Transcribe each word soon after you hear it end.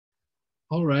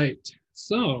All right.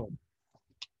 So,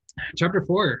 chapter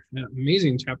 4,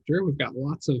 amazing chapter. We've got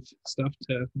lots of stuff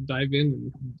to dive in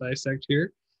and dissect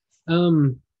here.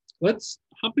 Um, let's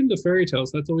hop into fairy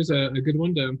tales. That's always a good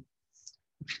one to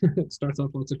it starts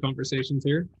off lots of conversations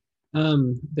here.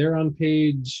 They're on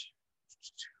page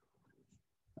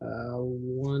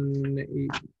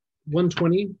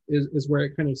 120 is where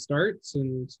it kind of starts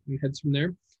and heads from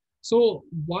there. So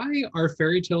why are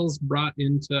fairy tales brought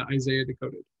into Isaiah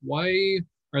Decoded? Why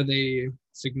are they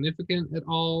significant at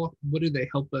all? What do they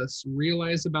help us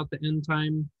realize about the end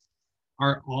time?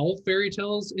 Are all fairy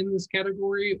tales in this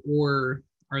category, or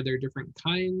are there different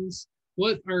kinds?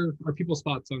 What are people's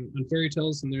thoughts on fairy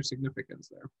tales and their significance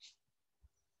there?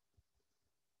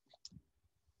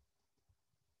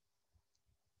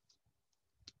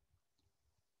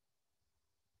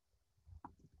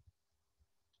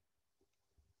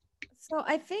 So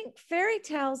I think fairy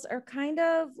tales are kind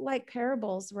of like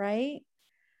parables, right?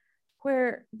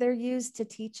 Where they're used to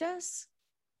teach us.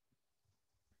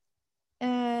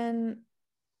 And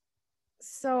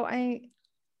so I'm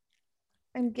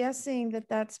guessing that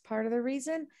that's part of the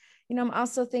reason. I'm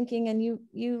also thinking, and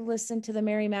you listened to the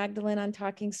Mary Magdalene on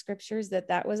Talking Scriptures,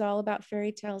 that was all about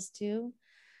fairy tales too.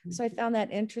 So I found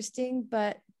that interesting,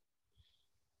 but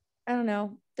I don't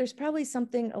know. There's probably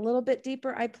something a little bit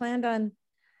deeper. I planned on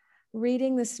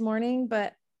reading this morning,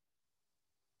 but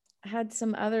had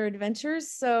some other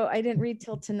adventures, so I didn't read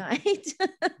till tonight.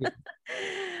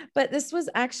 But this was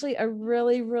actually a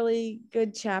really, really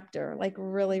good chapter, like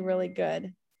really, really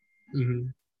good.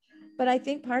 Mm-hmm. But I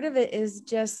think part of it is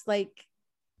just like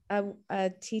a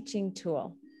teaching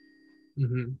tool.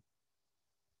 Mm-hmm.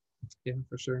 Yeah,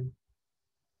 for sure.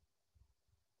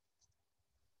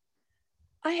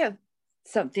 I have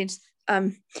something.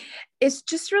 It's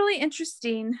just really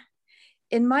interesting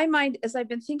in my mind as I've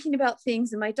been thinking about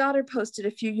things. And my daughter posted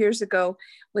a few years ago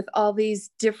with all these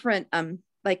different,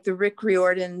 like the Rick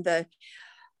Riordan, now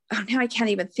I can't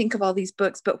even think of all these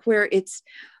books, but where it's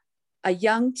a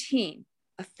young teen,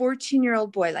 a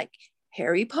 14-year-old boy, like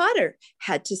Harry Potter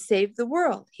had to save the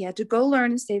world. He had to go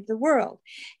learn and save the world.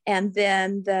 And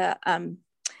then the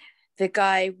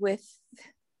guy with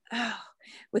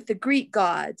the Greek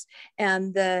gods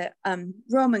and the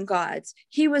Roman gods,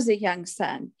 he was a young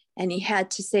son and he had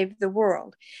to save the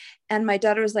world. And my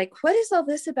daughter was like, what is all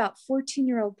this about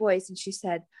 14-year-old boys? And she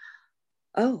said,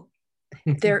 oh,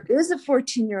 there is a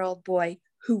 14-year-old boy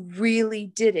who really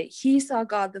did it. He saw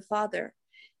God the Father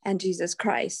and Jesus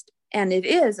Christ. And it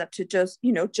is up to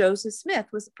Joseph Smith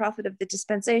was the prophet of the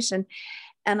dispensation.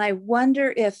 And I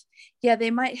wonder if,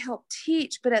 they might help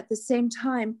teach, but at the same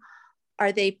time,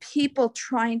 are they people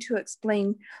trying to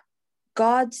explain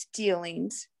God's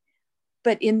dealings,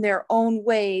 but in their own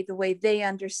way, the way they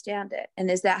understand it?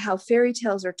 And is that how fairy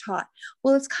tales are taught?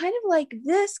 Well, it's kind of like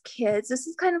this, kids. This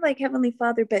is kind of like Heavenly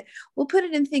Father, but we'll put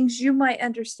it in things you might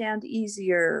understand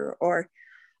easier. Or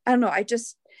I don't know. I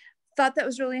just thought that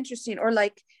was really interesting. Or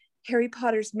like Harry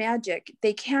Potter's magic.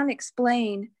 They can't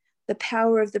explain the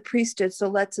power of the priesthood, so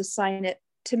let's assign it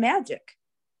to magic.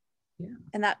 Yeah.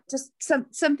 And that just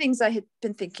some things I had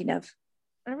been thinking of.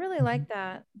 I really like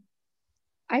that.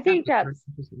 I think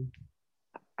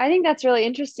that's really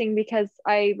interesting because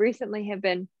I recently have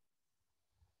been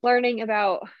learning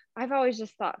about, I've always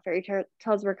just thought fairy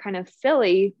tales were kind of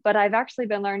silly, but I've actually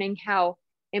been learning how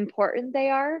important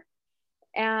they are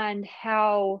and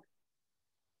how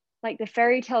like the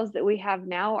fairy tales that we have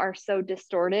now are so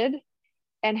distorted,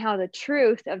 and how the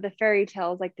truth of the fairy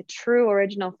tales, like the true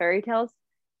original fairy tales,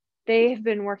 they have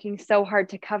been working so hard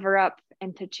to cover up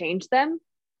and to change them.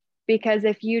 Because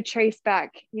if you trace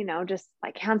back, just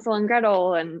like Hansel and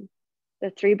Gretel and the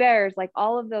Three Bears, like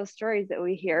all of those stories that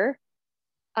we hear,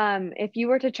 if you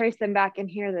were to trace them back and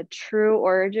hear the true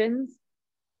origins,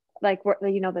 like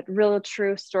the real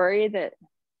true story that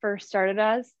first started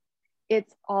us,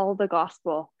 it's all the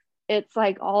gospel. It's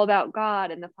like all about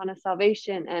God and the plan of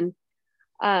salvation and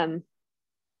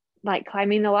like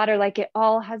climbing the ladder. Like it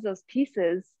all has those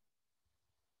pieces.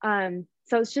 So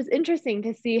it's just interesting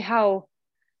to see how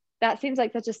that seems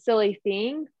like such a silly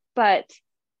thing, but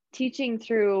teaching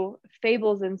through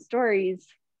fables and stories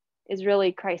is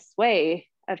really Christ's way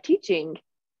of teaching.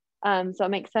 So it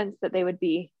makes sense that they would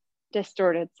be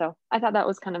distorted. So I thought that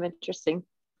was kind of interesting.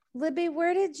 Libby,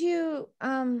 where did you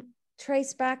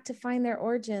trace back to find their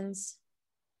origins?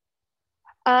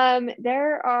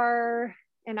 There are,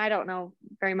 and I don't know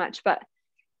very much, but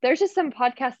there's just some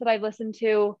podcasts that I've listened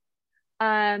to.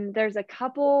 There's a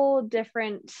couple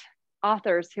different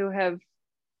authors who have,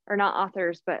 or not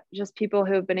authors, but just people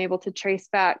who have been able to trace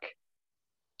back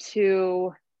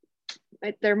to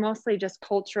they're mostly just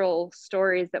cultural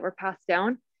stories that were passed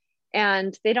down,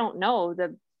 and they don't know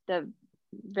the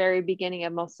very beginning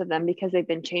of most of them because they've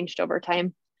been changed over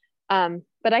time.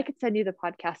 But I could send you the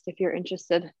podcast if you're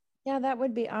interested. Yeah, that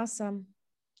would be awesome.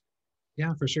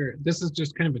 Yeah, for sure. This is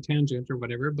just kind of a tangent or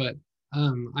whatever, but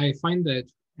I find that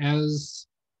as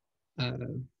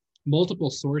multiple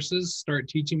sources start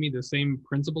teaching me the same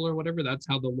principle or whatever, that's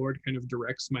how the Lord kind of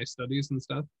directs my studies and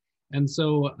stuff. And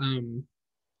so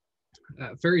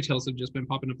fairy tales have just been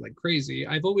popping up like crazy.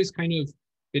 I've always kind of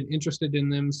been interested in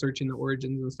them, searching the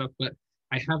origins and stuff, but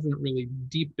I haven't really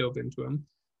deep dove into them.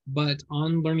 But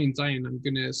on Learning Zion, I'm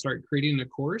going to start creating a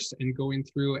course and going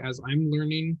through as I'm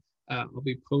learning. I'll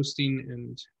be posting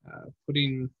and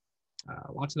putting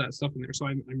lots of that stuff in there. So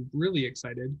I'm really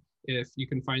excited if you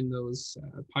can find those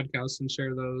podcasts and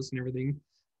share those and everything.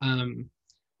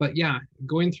 But yeah,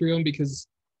 going through them, because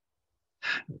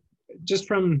just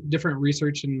from different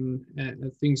research and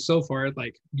things so far,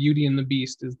 like Beauty and the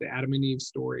Beast is the Adam and Eve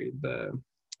story. The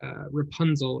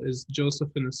Rapunzel is Joseph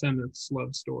and Asenath's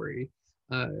love story.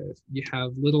 You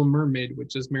have Little Mermaid,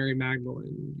 which is Mary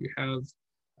Magdalene. You have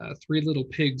Three Little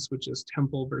Pigs, which is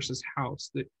temple versus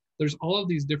house. There's all of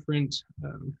these different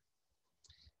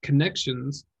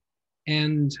connections.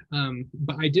 And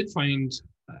but I did find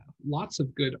lots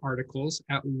of good articles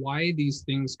at why these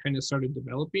things kind of started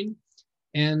developing.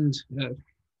 And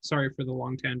sorry for the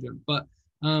long tangent, but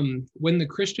when the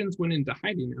Christians went into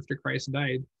hiding after Christ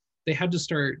died, they had to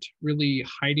start really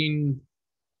hiding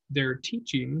their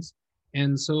teachings.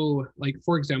 And so, like,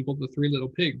 for example, the Three Little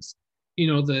Pigs,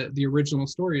 the original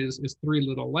story is three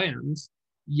little lambs,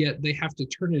 yet they have to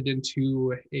turn it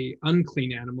into a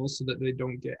unclean animal so that they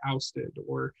don't get ousted,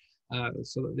 or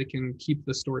so that they can keep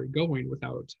the story going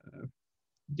without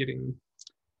getting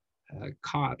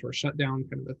caught or shut down,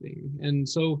 kind of a thing. And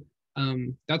so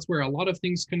that's where a lot of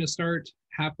things kind of start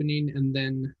happening. And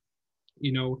then,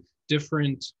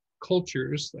 different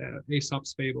cultures,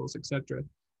 Aesop's fables, etc.,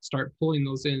 start pulling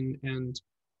those in and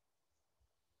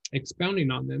expounding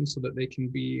on them so that they can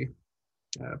be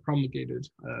promulgated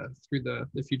through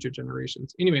the future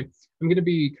generations. Anyway, I'm going to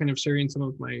be kind of sharing some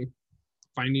of my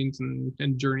findings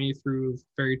and journey through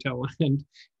fairy tale and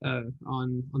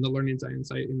on the Learning Zion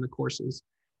site in the courses.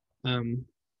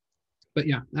 But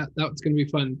yeah, that's going to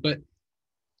be fun. But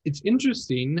it's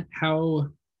interesting how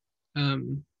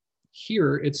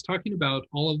here it's talking about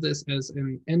all of this as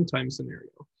an end time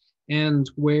scenario, and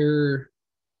where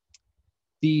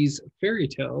these fairy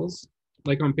tales,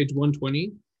 like on page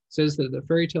 120, says that the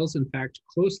fairy tales in fact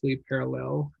closely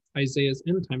parallel Isaiah's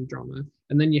end time drama.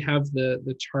 And then you have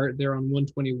the chart there on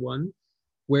 121,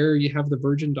 where you have the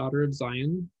virgin daughter of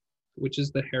Zion, which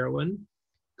is the heroine.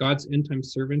 God's end time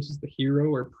servant is the hero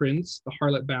or prince. The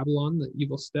harlot Babylon, the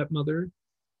evil stepmother.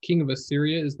 King of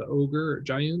Assyria is the ogre or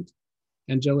giant.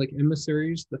 Angelic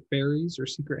emissaries, the fairies or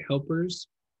secret helpers.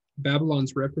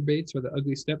 Babylon's reprobates are the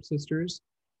ugly stepsisters.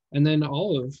 And then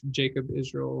all of Jacob,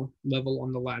 Israel level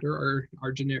on the ladder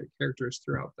are generic characters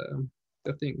throughout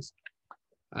the things.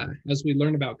 As we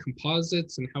learn about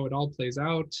composites and how it all plays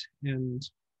out, and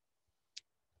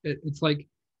it's like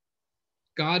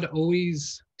God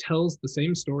always tells the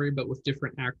same story, but with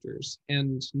different actors,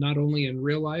 and not only in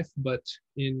real life, but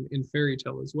in fairy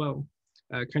tale as well,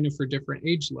 kind of for different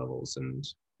age levels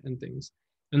and things.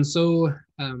 And so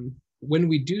when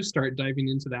we do start diving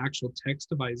into the actual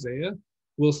text of Isaiah,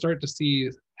 we'll start to see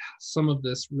some of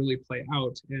this really play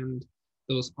out, and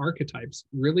those archetypes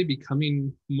really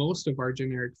becoming most of our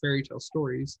generic fairy tale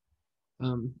stories.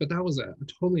 But that was a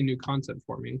totally new concept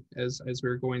for me as we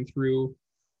were going through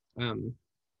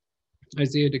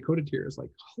Isaiah Decoded here. Is like,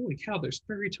 holy cow, there's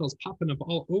fairy tales popping up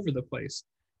all over the place.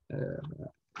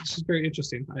 It's just very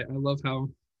interesting. I love how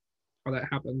that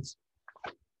happens.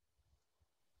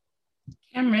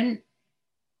 Cameron,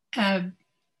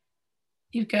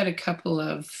 you've got a couple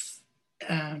of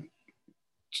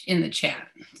in the chat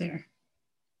there.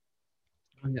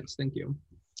 Oh, yes, thank you.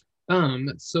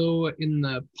 So in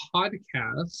the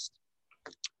podcast,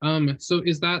 so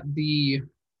is that the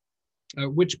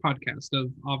which podcast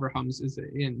of Abraham's is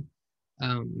it in?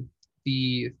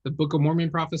 The Book of Mormon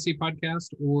Prophecy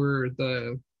podcast, or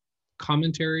the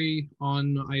commentary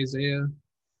on Isaiah?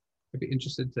 I'd be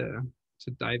interested to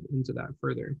dive into that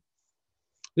further.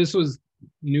 This was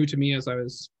new to me as I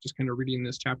was just kind of reading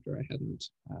this chapter. I hadn't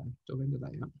dove into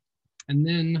that yet. And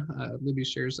then Libby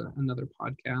shares another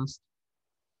podcast,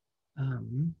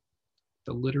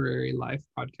 the Literary Life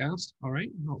podcast. All right,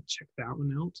 I'll check that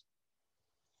one out.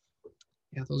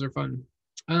 Yeah, those are fun.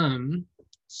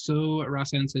 So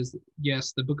Rossan says,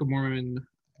 yes, the Book of Mormon,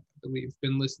 I believe,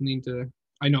 been listening to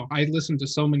I know I listen to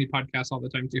so many podcasts all the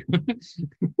time too.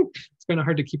 It's kind of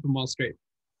hard to keep them all straight.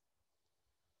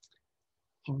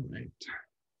 All right.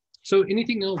 So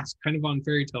anything else kind of on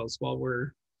fairy tales while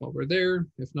we're there?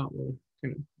 If not, we'll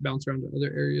kind of bounce around to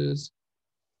other areas.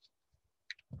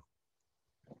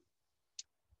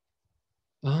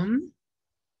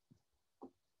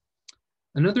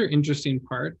 Another interesting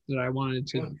part that I wanted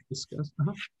to discuss.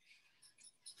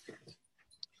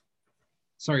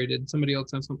 Sorry, did somebody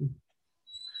else have something?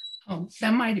 Oh,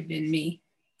 that might have been me.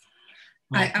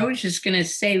 Oh. I was just going to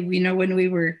say, when we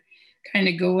were kind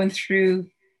of going through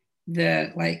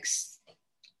the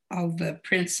all the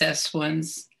princess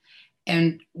ones,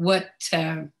 and what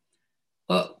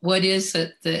is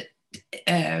it that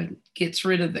gets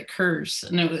rid of the curse?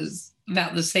 And it was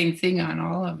about the same thing on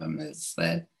all of them. Is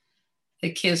the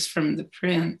kiss from the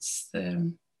prince,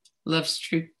 the love's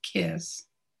true kiss.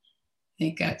 I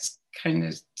think that's kind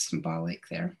of symbolic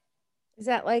there. Is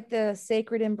that like the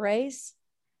sacred embrace?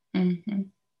 Mm-hmm.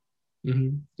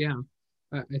 Mm-hmm. Yeah,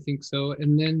 I think so.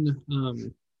 And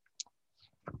then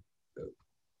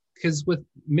because with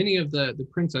many of the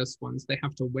princess ones, they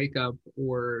have to wake up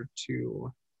or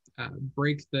to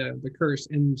break the curse.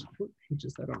 And what page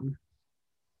is that on?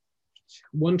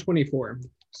 124.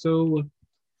 So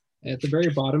at the very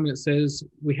bottom, it says,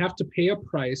 we have to pay a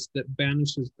price that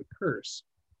banishes the curse.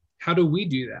 How do we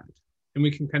do that? And we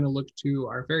can kind of look to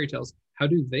our fairy tales. How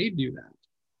do they do that?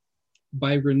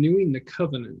 By renewing the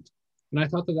covenant. And I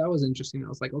thought that was interesting. I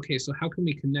was like, okay, so how can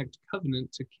we connect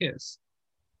covenant to kiss?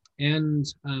 And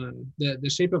the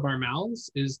shape of our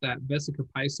mouths is that Vesica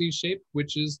Pisces shape,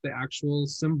 which is the actual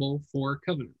symbol for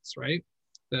covenants, right?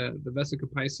 The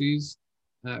Vesica Pisces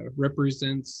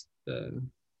represents the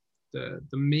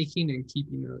making and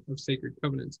keeping of sacred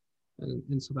covenants.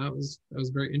 And so that was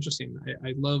very interesting.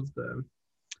 I love the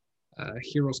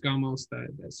Hieros Gamos,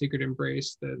 that sacred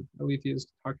embrace that Alethea is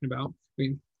talking about.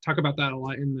 We talk about that a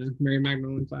lot in the Mary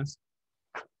Magdalene class.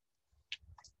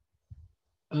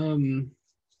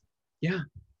 Yeah,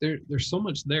 there's so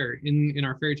much there in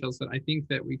our fairy tales that I think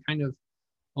that we kind of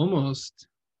almost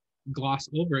gloss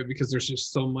over it because there's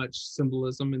just so much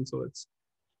symbolism, and so it's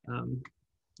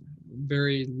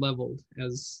very leveled.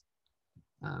 As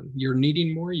you're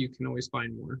needing more, you can always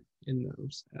find more in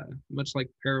those, much like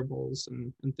parables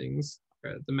and things.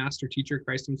 The master teacher,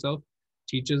 Christ himself,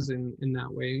 teaches in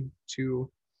that way to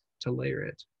layer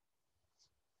it.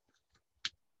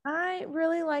 I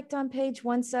really liked on page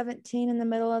 117 in the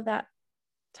middle of that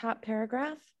top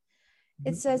paragraph.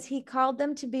 It says, he called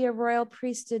them to be a royal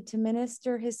priesthood to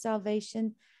minister his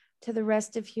salvation to the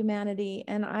rest of humanity.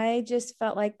 And I just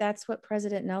felt like that's what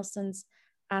President Nelson's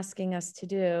asking us to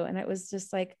do. And it was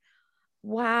just like,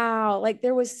 wow, like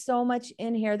there was so much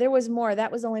in here. There was more.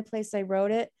 That was the only place I wrote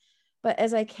it. But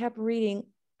as I kept reading,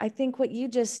 I think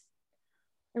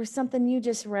there was something you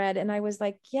just read. And I was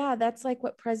like, yeah, that's like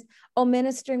what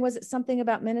ministering. Was it something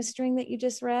about ministering that you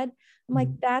just read? I'm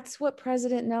like, that's what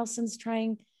President Nelson's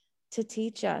trying to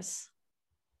teach us.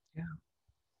 Yeah.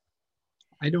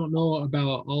 I don't know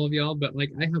about all of y'all, but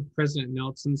like I have President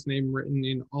Nelson's name written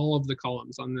in all of the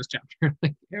columns on this chapter.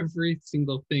 Like every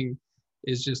single thing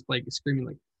is just like screaming,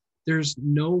 like there's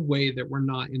no way that we're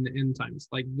not in the end times.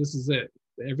 Like this is it.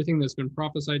 Everything that's been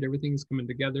prophesied, everything's coming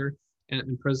together.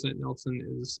 And President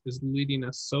Nelson is leading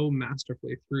us so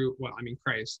masterfully through, well, I mean,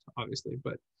 Christ, obviously,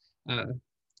 but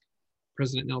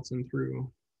President Nelson through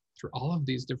all of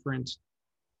these different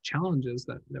challenges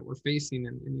that we're facing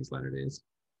in these latter days.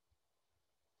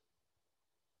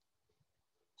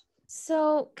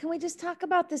 So can we just talk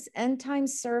about this end time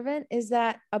servant? Is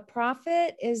that a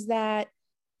prophet? Is that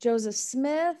Joseph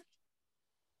Smith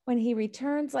when he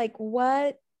returns? Like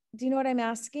what? Do you know what I'm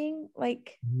asking?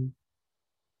 Like,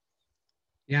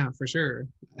 yeah, for sure.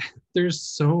 There's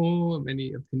so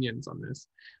many opinions on this.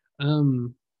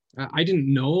 I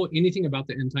didn't know anything about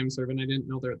the end time servant. I didn't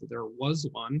know that there was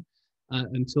one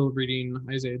until reading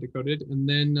Isaiah Decoded, and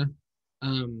then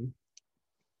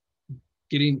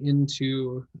getting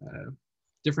into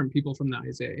different people from the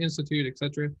Isaiah Institute,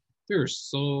 etc. There are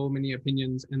so many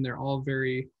opinions, and they're all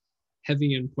very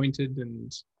heavy and pointed and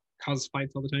cause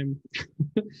fights all the time.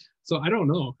 So I don't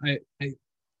know.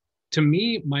 To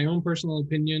me, my own personal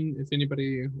opinion, if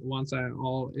anybody wants that at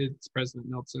all, it's President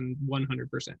Nelson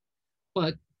 100%.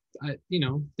 But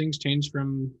things change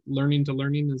from learning to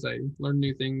learning. As I learn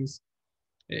new things,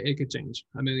 it could change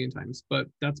a million times, but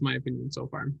that's my opinion so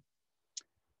far.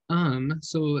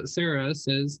 So Sarah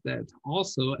says that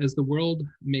also, as the world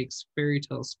makes fairy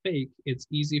tales fake, it's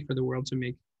easy for the world to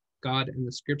make God and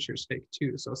the scriptures fake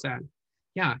too. So sad.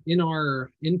 Yeah, in our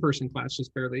in-person class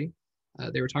just barely,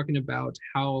 they were talking about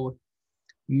how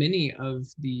many of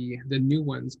the new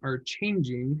ones are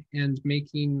changing and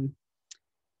making,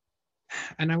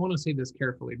 and I want to say this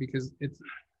carefully because it's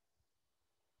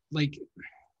like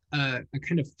a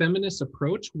kind of feminist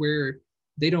approach where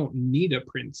they don't need a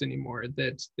prince anymore,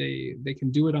 that they can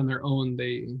do it on their own.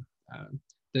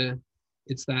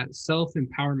 It's that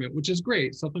self-empowerment, which is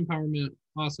great. Self-empowerment,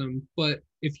 awesome. But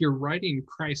if you're writing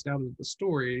Christ out of the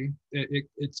story,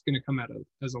 it's going to come out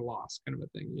as a loss, kind of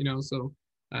a thing, so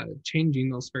changing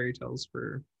those fairy tales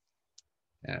for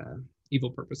evil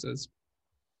purposes.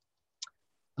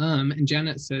 And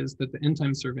Janet says that the end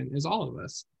time servant is all of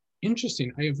us.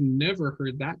 Interesting. I have never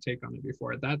heard that take on it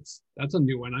before. That's a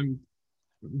new one. I'm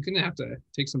gonna have to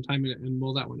take some time and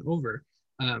mull that one over.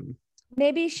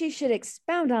 Maybe she should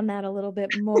expound on that a little bit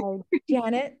more,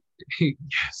 Janet.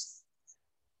 Yes.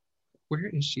 Where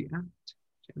is she at?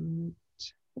 Janet.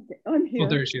 I'm here. Oh,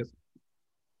 there she is.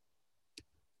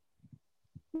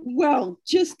 Well,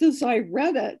 just as I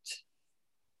read it,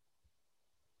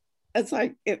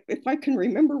 if I can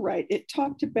remember right, it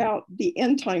talked about the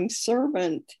end time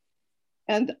servant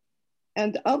and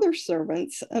other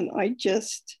servants, and I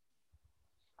just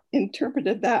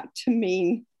interpreted that to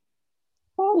mean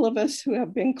all of us who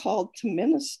have been called to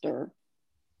minister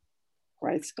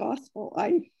Christ's gospel.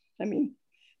 I mean,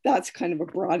 that's kind of a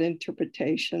broad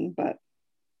interpretation, but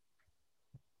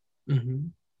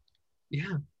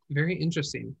yeah, very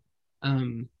interesting.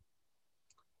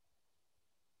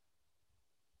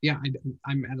 Yeah,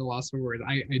 I'm at a loss for words.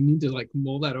 I need to like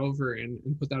mull that over and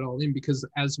put that all in, because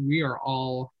as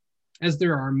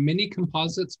there are many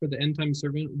composites for the end time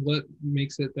servant, what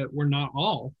makes it that we're not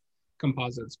all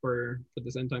composites for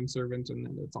this end time servant, and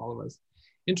that it's all of us?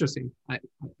 Interesting. I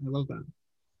love that.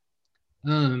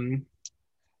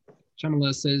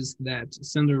 Shamala says that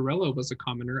Cinderella was a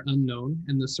commoner, unknown,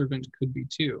 and the servant could be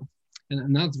too,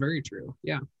 and that's very true.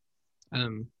 Yeah.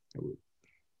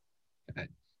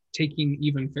 Taking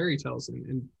even fairy tales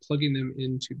and plugging them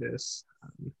into this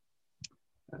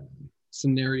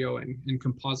scenario and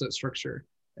composite structure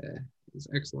is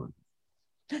excellent.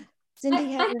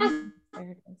 Cindy,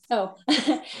 Oh, no,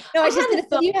 I was just going to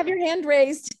say you have your hand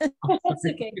raised. That's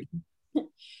okay.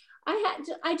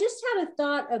 I just had a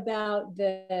thought about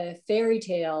the fairy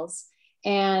tales,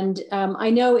 and I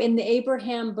know in the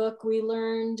Abraham book we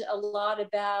learned a lot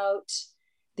about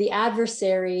the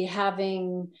adversary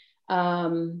having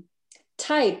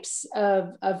types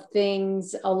of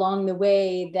things along the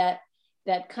way that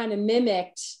kind of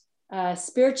mimicked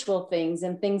spiritual things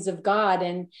and things of God.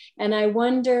 And I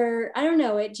wonder, I don't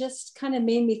know, it just kind of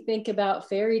made me think about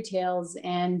fairy tales,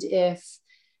 and if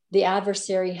the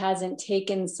adversary hasn't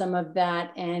taken some of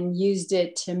that and used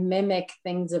it to mimic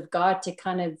things of God to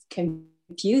kind of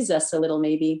confuse us a little,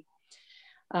 maybe.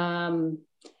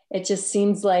 It just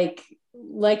seems like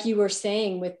you were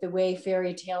saying, with the way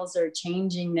fairy tales are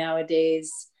changing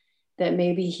nowadays, that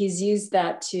maybe he's used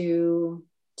that to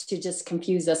just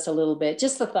confuse us a little bit.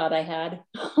 Just the thought I had.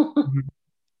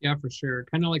 Yeah, for sure.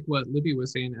 Kind of like what Libby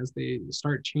was saying, as they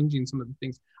start changing some of the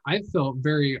things. I felt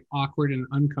very awkward and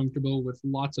uncomfortable with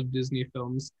lots of Disney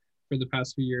films for the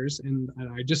past few years, and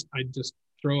I just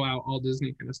throw out all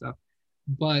Disney kind of stuff.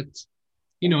 But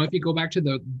if you go back to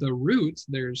the roots,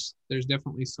 there's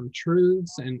definitely some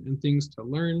truths and things to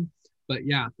learn. But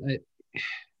yeah,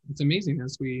 it's amazing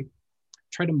as we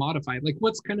try to modify. Like,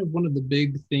 what's kind of one of the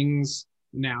big things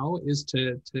now is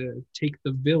to take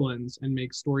the villains and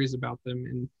make stories about them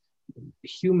and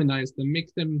humanize them,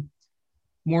 make them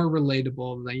more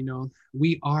relatable.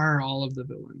 We are all of the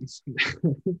villains.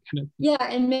 Yeah,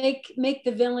 and make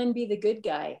the villain be the good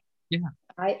guy. Yeah,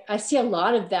 I see a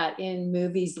lot of that in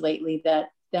movies lately,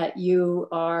 that you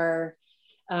are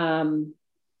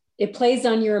it plays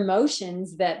on your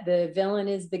emotions that the villain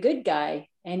is the good guy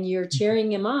and you're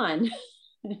cheering him on.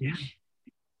 Yeah,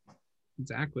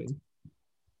 exactly.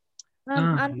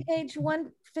 On page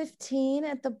 115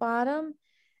 at the bottom,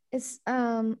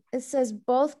 it says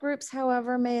both groups,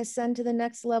 however, may ascend to the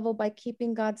next level by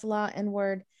keeping God's law and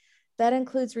word. That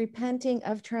includes repenting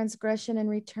of transgression and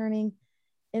returning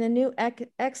in a new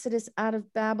exodus out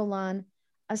of Babylon.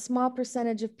 A small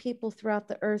percentage of people throughout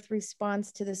the earth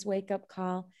responds to this wake-up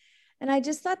call. And I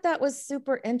just thought that was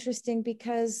super interesting,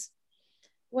 because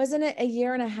wasn't it a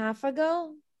year and a half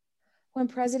ago when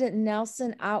President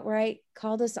Nelson outright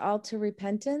called us all to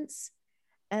repentance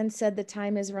and said the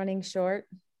time is running short?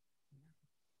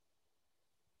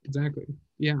 Exactly.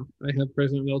 Yeah, I have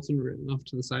President Nelson written off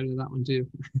to the side of that one too.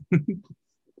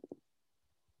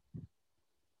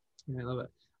 Yeah, I love it.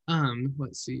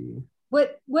 Let's see.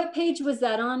 What page was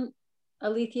that on,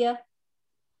 Alethea?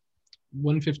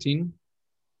 115.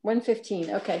 115.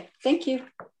 Okay, thank you.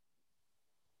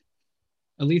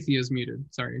 Alethea is muted.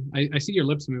 Sorry. I see your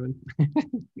lips moving.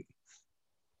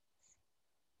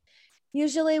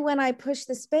 Usually when I push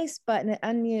the space button, it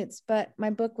unmutes, but my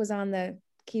book was on the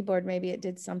keyboard. Maybe it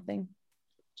did something.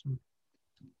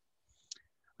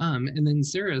 And then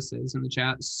Sarah says in the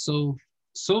chat, so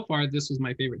far, this was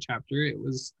my favorite chapter. It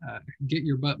was Get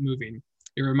Your Butt Moving.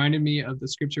 It reminded me of the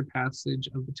scripture passage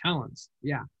of the talents.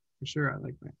 Yeah, for sure. I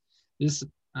like that. This,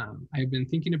 I've been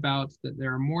thinking about that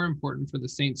there are more important for the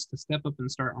saints to step up and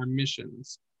start our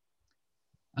missions.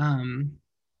 And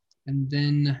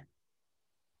then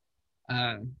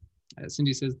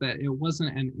Cindy says that it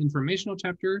wasn't an informational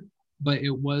chapter, but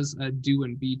it was a do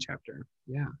and be chapter.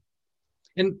 Yeah.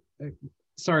 And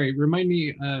sorry, remind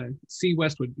me, C.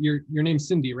 Westwood, your name's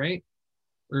Cindy, right?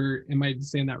 Or am I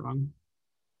saying that wrong?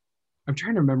 I'm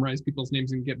trying to memorize people's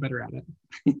names and get better at it.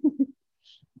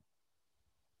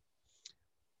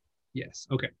 Yes,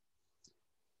 okay.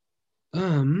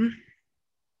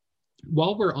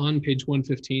 While we're on page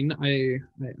 115, I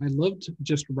loved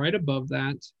just right above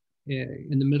that,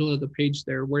 in the middle of the page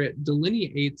there, where it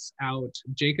delineates out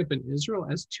Jacob and Israel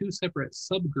as two separate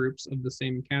subgroups of the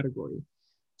same category.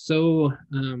 So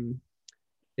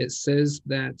it says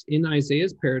that in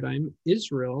Isaiah's paradigm,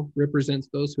 Israel represents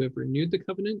those who have renewed the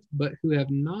covenant, but who have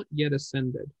not yet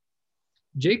ascended.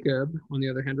 Jacob, on the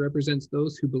other hand, represents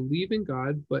those who believe in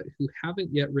God, but who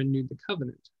haven't yet renewed the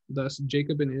covenant. Thus,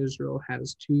 Jacob and Israel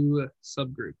has two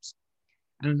subgroups.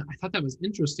 And I thought that was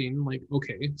interesting. Like,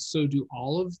 okay, so do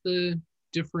all of the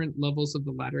different levels of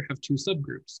the ladder have two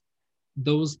subgroups?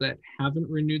 Those that haven't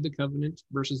renewed the covenant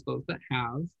versus those that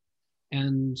have,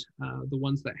 and the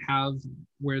ones that have,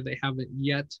 where they haven't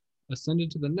yet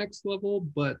ascended to the next level,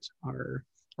 but are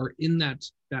in that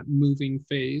moving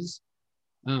phase.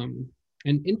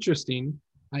 And interesting,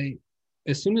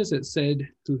 as soon as it said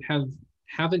to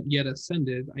haven't yet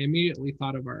ascended, I immediately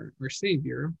thought of our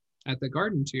Savior at the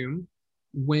garden tomb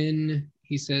when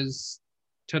he says,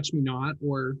 touch me not,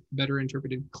 or better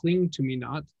interpreted, cling to me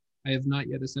not, I have not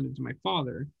yet ascended to my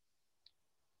Father.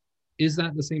 Is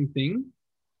that the same thing?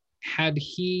 Had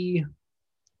he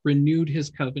renewed his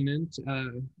covenant,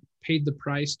 paid the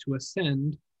price to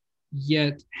ascend,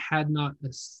 yet had not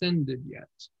ascended yet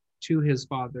to his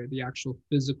Father, the actual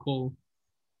physical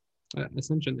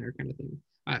ascension there kind of thing.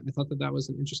 I thought that was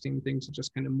an interesting thing to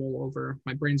just kind of mull over.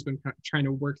 My brain's been trying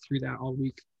to work through that all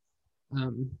week,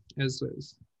 as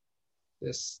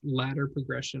this ladder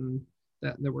progression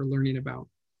that we're learning about.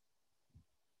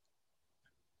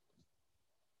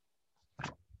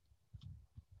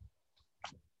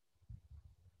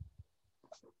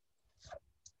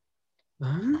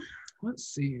 Let's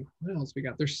see what else we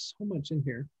got. There's so much in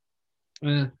here.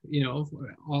 You know,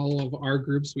 all of our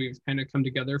groups, we've kind of come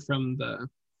together from the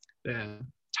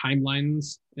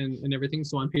timelines and everything.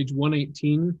 So on page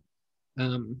 118,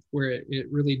 where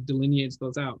it really delineates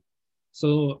those out.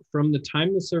 So from the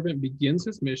time the servant begins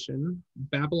his mission,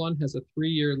 Babylon has a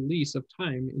 3-year lease of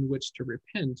time in which to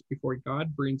repent before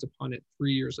God brings upon it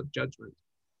 3 years of judgment.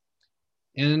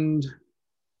 And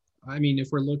I mean,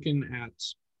 if we're looking at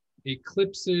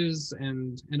eclipses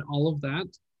and all of that,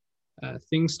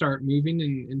 things start moving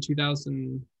in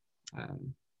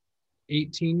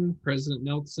 2018. President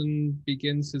Nelson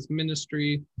begins his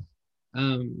ministry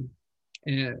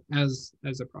as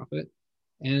a prophet,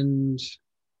 and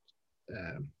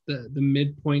the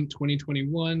midpoint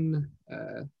 2021,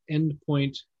 end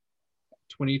point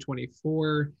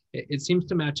 2024. It seems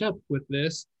to match up with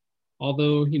this,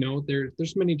 although you know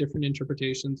there's many different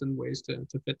interpretations and ways to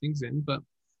fit things in, but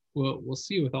we'll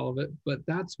see with all of it. But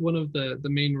that's one of the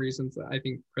main reasons that I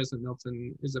think President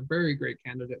Nelson is a very great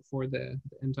candidate for the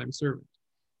end time servant,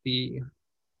 the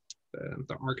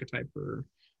archetype or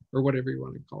whatever you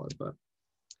want to call it. But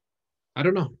I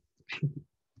don't know.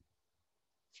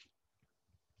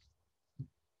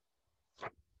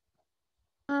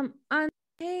 On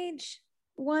page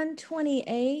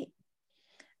 128,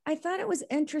 I thought it was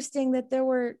interesting that there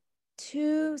were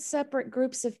two separate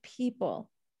groups of people.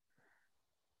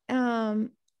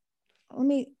 Let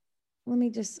me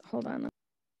just hold on.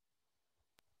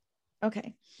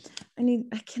 Okay, I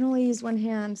can only use one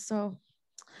hand, so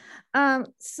on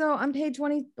page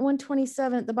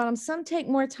 127 at the bottom, some take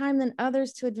more time than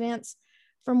others to advance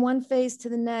from one phase to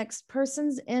the next.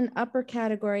 Persons in upper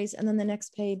categories, and then the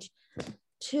next page,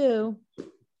 2,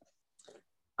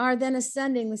 are then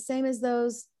ascending, the same as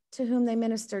those to whom they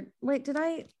ministered. Wait,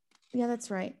 yeah, that's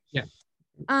right. Yeah.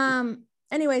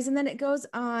 Anyways, and then it goes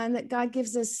on that God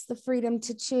gives us the freedom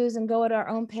to choose and go at our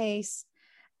own pace.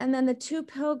 And then the 2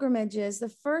 pilgrimages, the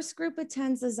first group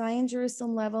attends the Zion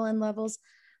Jerusalem level and levels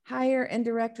higher in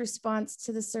direct response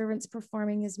to the servant's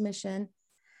performing his mission.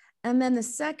 And then the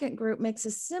second group makes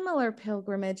a similar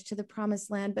pilgrimage to the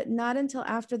promised land, but not until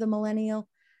after the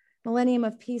millennium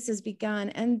of peace has begun.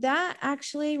 And that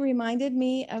actually reminded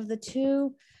me of the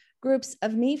two groups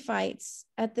of Nephites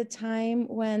at the time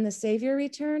when the Savior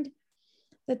returned,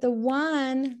 that the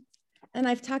one, and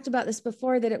I've talked about this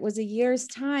before, that it was a year's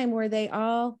time where they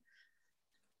all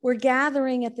were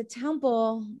gathering at the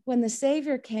temple when the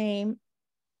Savior came,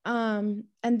 and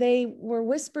they were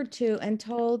whispered to and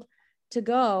told to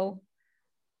go.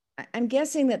 I'm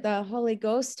guessing that the Holy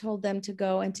Ghost told them to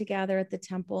go and to gather at the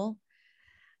temple.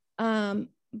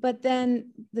 But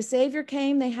then the Savior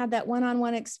came, they had that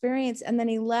one-on-one experience, and then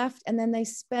he left, and then they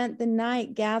spent the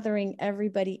night gathering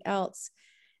everybody else,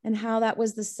 and how that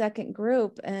was the second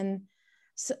group. And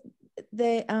so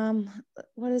they,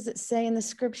 what does it say in the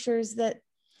scriptures, that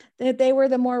they were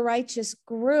the more righteous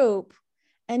group,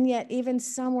 and yet even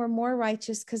some were more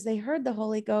righteous because they heard the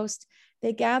Holy Ghost,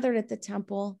 they gathered at the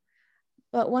temple,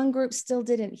 but one group still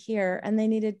didn't hear, and they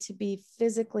needed to be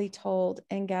physically told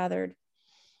and gathered.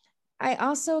 I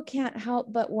also can't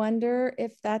help but wonder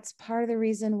if that's part of the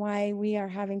reason why we are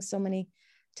having so many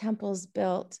temples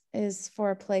built, is for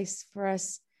a place for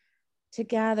us to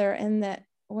gather. And that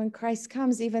when Christ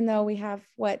comes, even though we have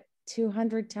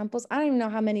 200 temples, I don't even know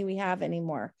how many we have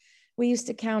anymore. We used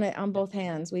to count it on both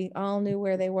hands. We all knew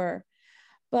where they were.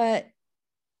 But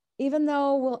even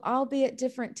though we'll all be at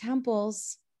different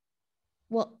temples,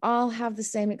 we'll all have the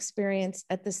same experience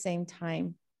at the same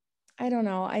time. I don't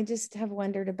know. I just have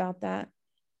wondered about that.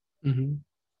 Mm-hmm.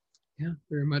 Yeah,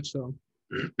 very much so.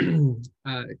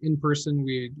 In person,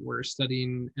 we were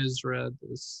studying Ezra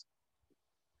this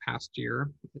past year.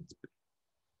 It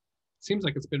seems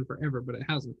like it's been forever, but it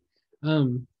hasn't.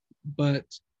 But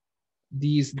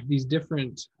these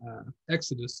different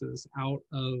exoduses out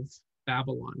of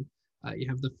Babylon. You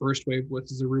have the first wave with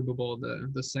Zerubbabel,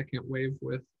 the second wave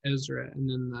with Ezra, and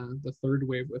then the third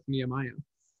wave with Nehemiah.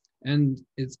 And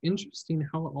it's interesting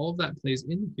how all of that plays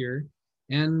in here,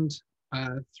 and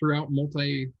throughout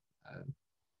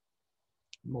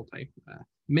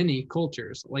many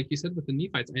cultures. Like you said with the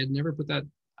Nephites, I had never put that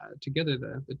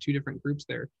together, the two different groups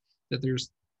there, that there's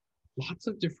lots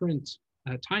of different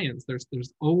tie-ins.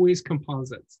 There's always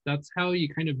composites. That's how you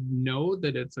kind of know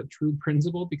that it's a true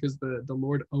principle, because the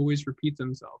Lord always repeats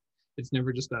himself. It's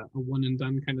never just a one and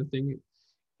done kind of thing.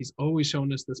 He's always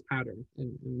showing us this pattern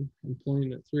and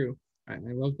pulling it through. I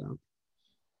love that.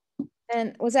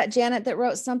 And was that Janet that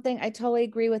wrote something? I totally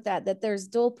agree with that there's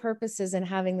dual purposes in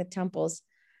having the temples,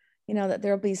 that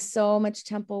there'll be so much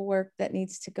temple work that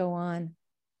needs to go on.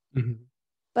 Mm-hmm.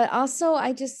 But also,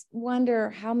 I just wonder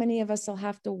how many of us will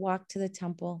have to walk to the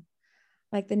temple,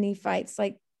 like the Nephites.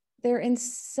 Like they're in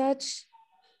such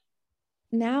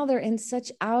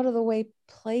out of the way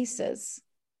places.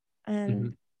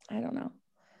 And I don't know.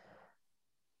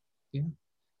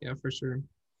 Yeah, for sure.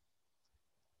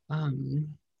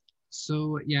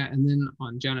 So yeah, and then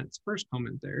on Janet's first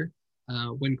comment there,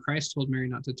 when Christ told Mary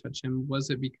not to touch him,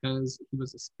 was it because he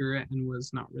was a spirit and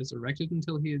was not resurrected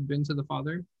until he had been to the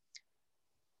Father?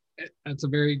 That's a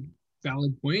very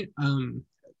valid point.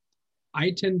 I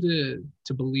tend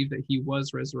to believe that he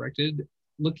was resurrected.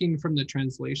 Looking from the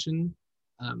translation,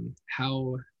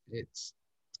 how it's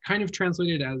kind of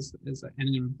translated as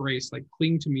an embrace, like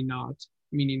cling to me not,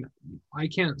 meaning I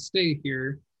can't stay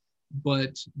here,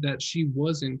 but that she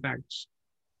was in fact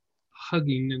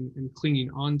hugging and clinging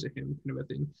on to him, kind of a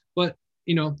thing. But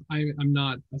I'm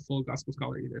not a full gospel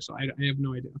scholar either, so I have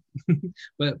no idea.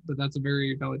 but that's a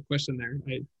very valid question there.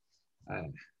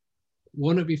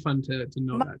 Won't it be fun to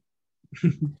know that?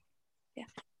 Yeah.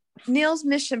 Neil's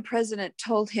mission president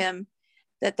told him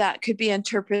that could be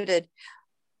interpreted,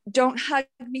 don't hug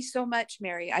me so much,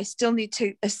 Mary. I still need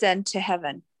to ascend to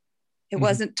heaven. It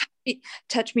wasn't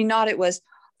touch me not. It was,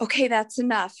 okay, that's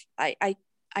enough. I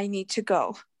need to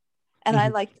go. And I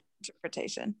like the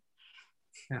interpretation.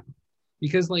 Yeah,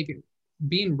 because like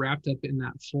being wrapped up in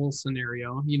that full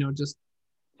scenario,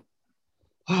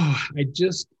 I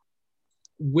just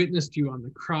witnessed you on the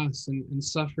cross and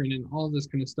suffering and all this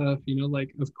kind of stuff,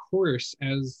 like of course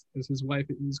as his wife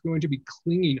is going to be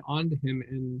clinging onto him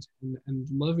and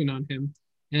loving on him.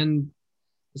 And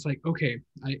it's like, okay,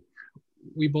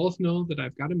 we both know that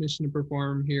I've got a mission to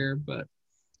perform here, but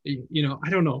I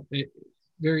don't know.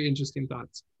 Very interesting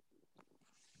thoughts.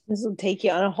 This will take you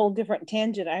on a whole different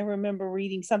tangent. I remember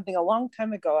reading something a long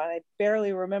time ago, and I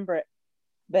barely remember it,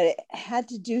 but it had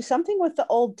to do something with the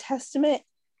Old Testament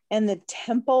and the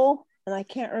temple. And I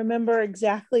can't remember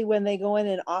exactly when they go in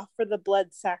and offer the blood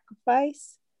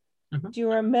sacrifice. Do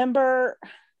you remember?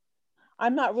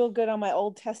 I'm not real good on my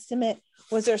Old Testament.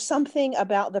 Was there something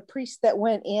about the priest that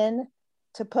went in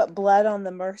to put blood on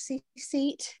the mercy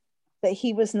seat, that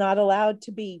he was not allowed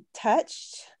to be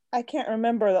touched. I can't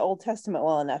remember the Old Testament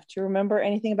well enough. Do you remember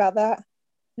anything about that?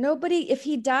 Nobody, if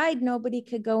he died, nobody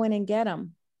could go in and get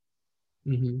him.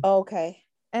 Okay.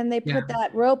 And they put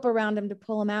that rope around him to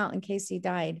pull him out in case he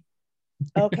died.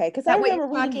 Okay, because I remember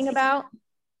what you're talking about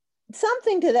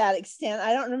something to that extent.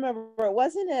 I don't remember. It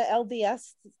wasn't an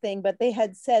LDS thing, but they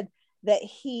had said that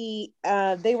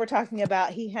they were talking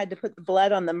about he had to put the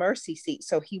blood on the mercy seat,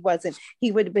 so he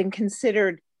would have been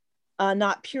considered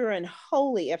not pure and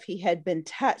holy if he had been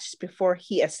touched before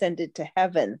he ascended to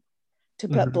heaven, to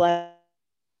put blood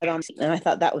on. And I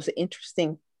thought that was an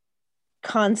interesting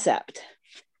concept,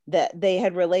 that they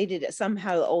had related it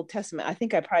somehow to the Old Testament. I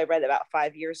think I probably read it about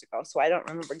 5 years ago, so I don't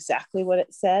remember exactly what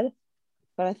it said,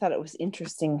 but I thought it was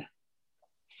interesting.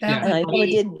 That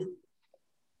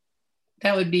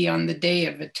would be on the Day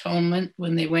of Atonement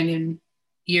when they went in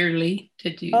yearly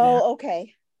to do that. Oh,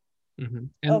 okay.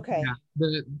 Okay.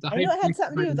 The I knew it had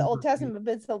something to do with the Old Testament,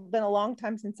 but it's been a long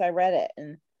time since I read it,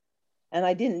 and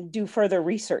I didn't do further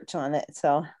research on it.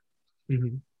 So.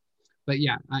 But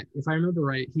yeah, if I remember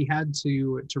right, he had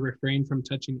to refrain from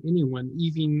touching anyone,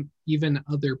 even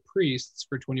other priests,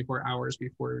 for 24 hours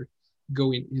before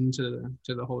going into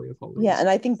the Holy of Holies. Yeah, and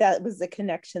I think that was the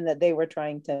connection that they were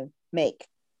trying to make,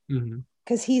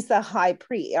 because he's the high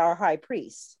priest, our high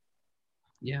priest.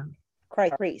 Yeah,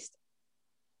 Christ priest.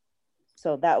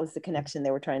 So that was the connection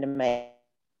they were trying to make.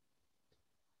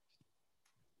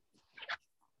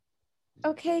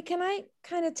 Okay, can I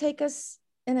kind of take us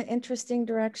in an interesting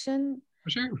direction? For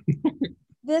sure.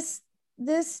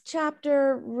 This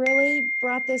chapter really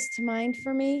brought this to mind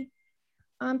for me.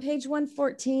 On page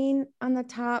 114, on the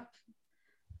top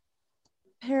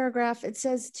paragraph, it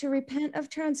says, to repent of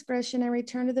transgression and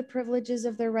return to the privileges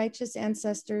of their righteous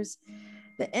ancestors.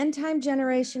 The end time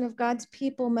generation of God's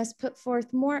people must put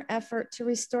forth more effort to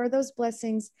restore those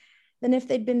blessings than if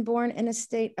they'd been born in a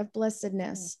state of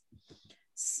blessedness.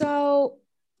 So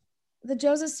the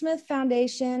Joseph Smith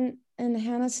Foundation and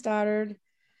Hannah Stoddard,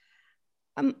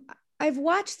 I've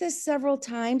watched this several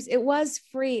times. It was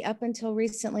free up until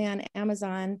recently on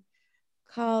Amazon,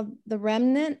 called The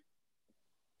Remnant.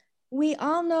 We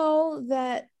all know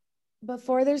that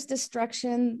before there's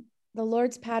destruction, the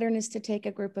Lord's pattern is to take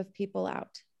a group of people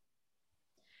out.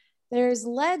 There's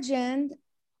legend,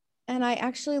 and I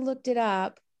actually looked it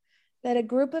up, that a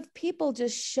group of people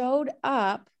just showed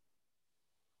up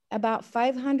about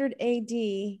 500 AD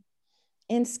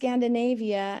in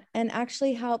Scandinavia and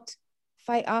actually helped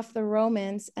fight off the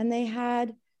Romans. And they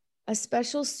had a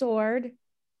special sword,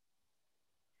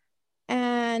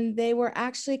 and they were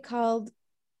actually called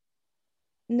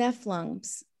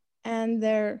Nephilims, and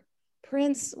their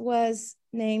prince was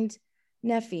named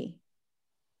Nephi.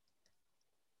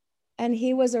 And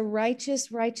he was a righteous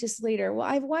leader. Well,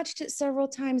 I've watched it several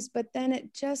times, but then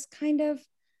it just kind of,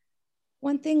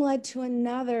 one thing led to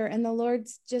another, and the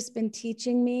Lord's just been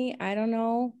teaching me. I don't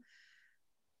know.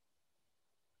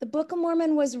 The Book of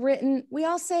Mormon was written, we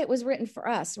all say it was written for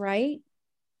us, right?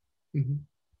 And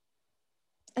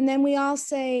then we all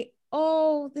say,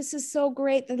 oh, this is so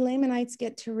great. The Lamanites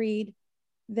get to read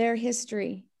their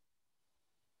history.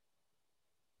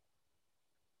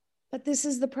 But this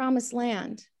is the promised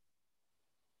land.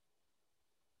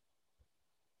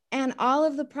 And all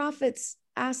of the prophets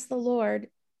asked the Lord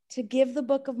to give the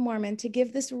Book of Mormon, to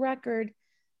give this record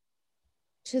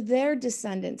to their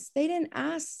descendants. They didn't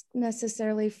ask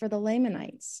necessarily for the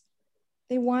Lamanites.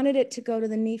 They wanted it to go to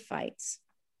the Nephites.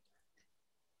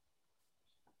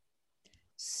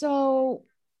 So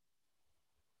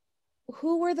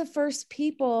who were the first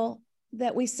people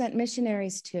that we sent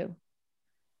missionaries to?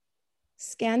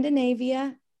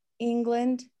 Scandinavia,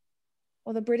 England,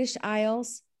 or the British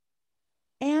Isles,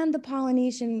 and the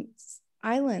Polynesian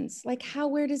islands. Like, how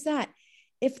weird is that?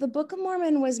 If the Book of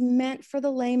Mormon was meant for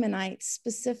the Lamanites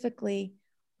specifically,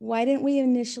 why didn't we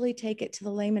initially take it to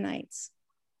the Lamanites?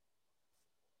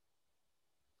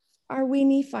 Are we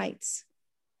Nephites?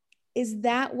 Is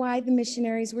that why the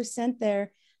missionaries were sent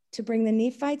there, to bring the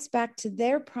Nephites back to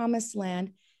their promised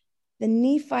land? The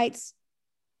Nephites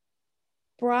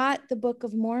brought the Book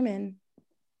of Mormon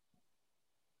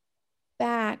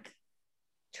back,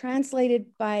 translated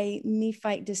by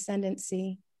Nephite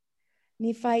descendancy.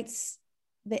 Nephites,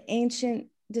 the ancient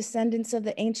descendants of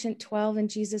the ancient 12 in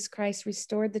Jesus Christ,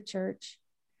 restored the church.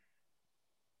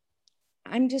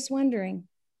 I'm just wondering,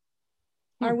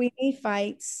 are we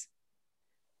Nephites?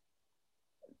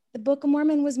 The Book of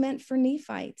Mormon was meant for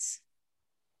Nephites.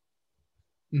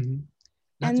 And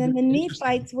then the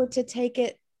Nephites were to take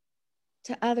it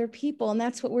to other people, and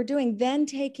that's what we're doing, then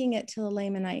taking it to the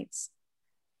Lamanites.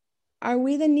 Are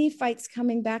we the Nephites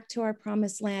coming back to our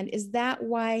promised land? Is that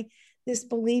why this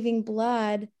believing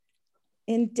blood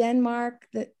in Denmark,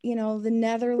 the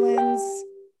Netherlands,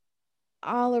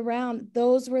 all around,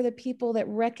 those were the people that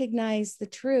recognized the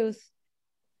truth,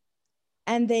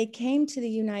 and they came to the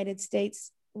United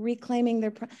States reclaiming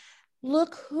their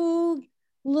look who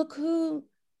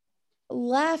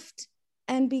left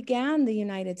and began the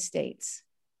United States.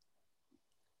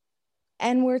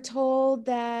 And we're told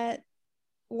that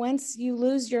once you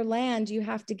lose your land, you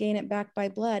have to gain it back by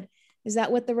blood. Is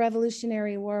that what the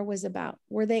Revolutionary War was about?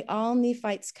 Were they all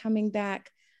Nephites coming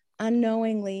back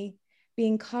unknowingly,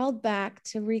 being called back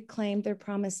to reclaim their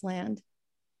promised land?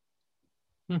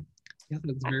 Yeah,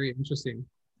 that's very interesting.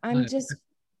 I'm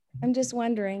just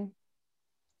wondering.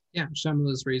 Yeah,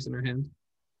 Shamala's raising her hand.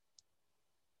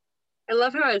 I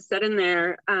love how it said in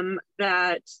there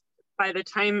that by the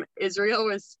time Israel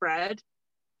was spread,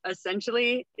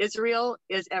 essentially Israel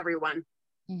is everyone.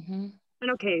 Mm-hmm.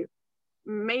 And okay,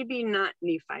 maybe not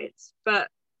Nephites, but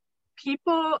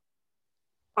people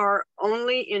are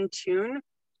only in tune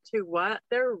to what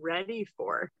they're ready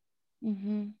for.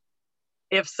 Mm-hmm.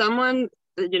 If someone,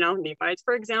 Nephites,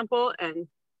 for example, and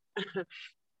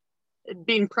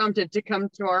being prompted to come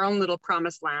to our own little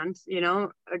promised land,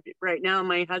 right now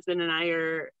my husband and I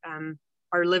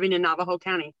are living in Navajo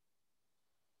County,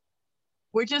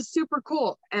 which is super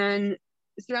cool, and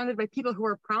surrounded by people who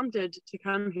are prompted to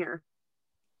come here.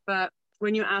 But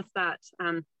when you ask that,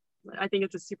 I think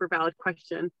it's a super valid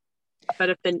question. But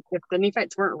if the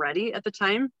Nephites weren't ready at the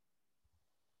time,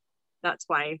 that's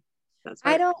why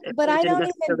I don't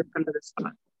come to this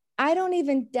spot. I don't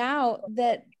even doubt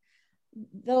that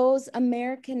those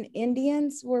American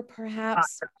Indians were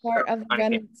perhaps part of the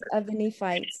remnants of the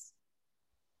Nephites.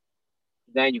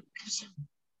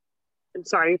 I'm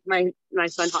sorry, my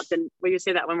son hopped in. Will you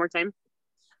say that one more time?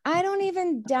 I don't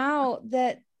even doubt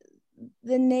that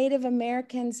the Native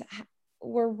Americans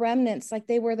were remnants, like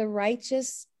they were the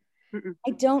righteous. Mm-mm.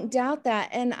 I don't doubt that.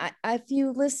 And if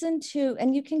you listen to,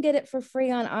 and you can get it for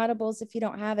free on Audibles, if you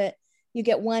don't have it, you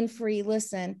get one free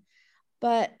listen.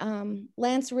 But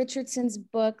Lance Richardson's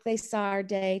book, They Saw Our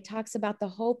Day, talks about the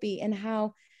Hopi and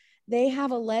how they have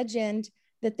a legend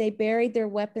that they buried their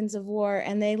weapons of war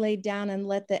and they laid down and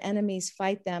let the enemies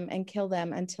fight them and kill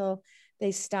them until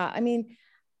they stop. I mean,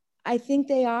 I think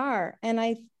they are. And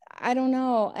I don't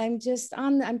know.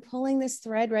 I'm pulling this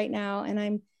thread right now, and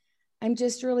I'm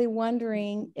just really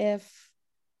wondering if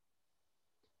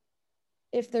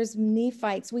there's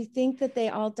Nephites. We think that they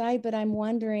all died, but I'm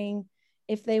wondering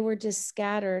if they were just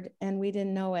scattered and we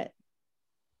didn't know it.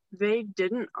 They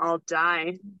didn't all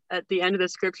die. At the end of the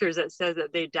scriptures, it says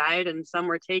that they died and some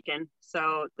were taken.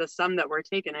 So the some that were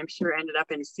taken, I'm sure, ended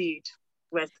up in seed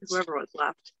with whoever was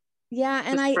left. Yeah,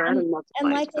 and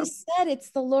like I said, it's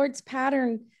the Lord's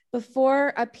pattern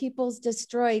before a people's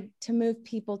destroyed to move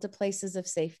people to places of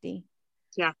safety.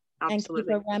 Yeah,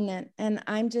 absolutely. And keep a remnant. And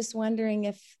I'm just wondering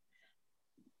if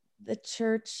the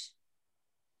church,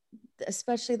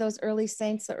 especially those early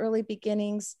saints, the early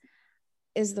beginnings,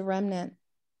 is the remnant.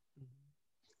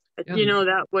 Yeah.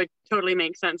 That would totally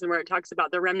make sense. And where it talks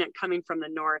about the remnant coming from the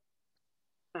north,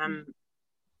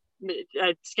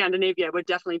 Scandinavia would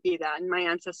definitely be that. And my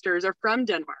ancestors are from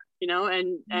Denmark,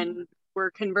 and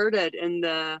were converted in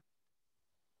the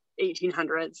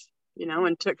 1800s,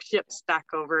 and took ships back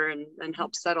over and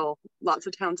helped settle lots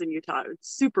of towns in Utah.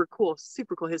 It's super cool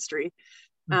history.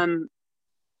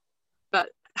 But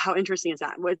how interesting is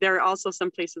that? There are also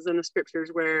some places in the scriptures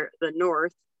where the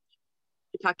north,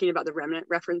 talking about the remnant,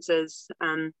 references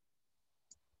the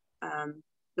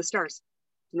stars.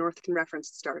 The north can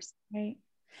reference the stars, right?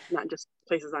 Not just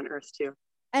places on earth too.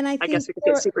 And I guess we could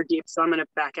get super deep, so I'm going to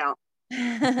back out.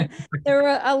 There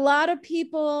were a lot of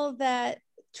people that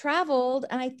traveled,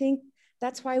 and I think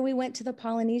that's why we went to the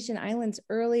Polynesian Islands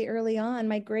early on.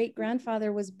 My great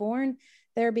grandfather was born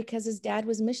there because his dad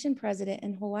was mission president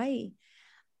in Hawaii.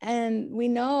 And we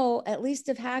know at least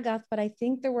of Haggoth, but I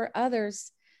think there were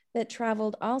others that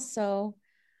traveled also,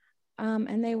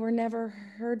 and they were never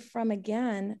heard from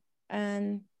again.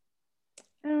 And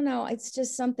I don't know, it's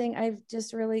just something I've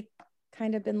just really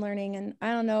kind of been learning. And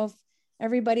I don't know if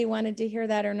everybody wanted to hear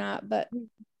that or not,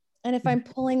 and if I'm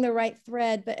pulling the right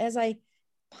thread, but as I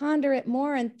ponder it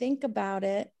more and think about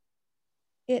it,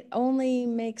 it only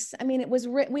makes, it was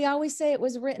written, we always say it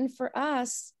was written for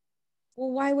us.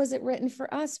 Well, why was it written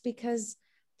for us? Because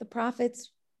the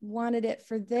prophets wanted it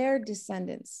for their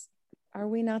descendants. Are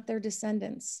we not their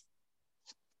descendants?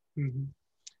 Mm-hmm.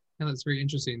 Yeah, that's very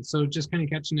interesting. So just kind of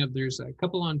catching up, there's a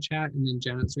couple on chat, and then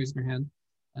Janet's raising her hand.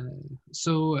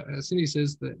 Cindy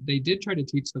says that they did try to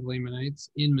teach the Lamanites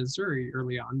in Missouri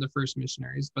early on, the first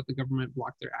missionaries, but the government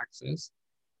blocked their access.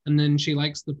 And then she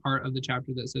likes the part of the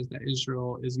chapter that says that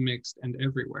Israel is mixed and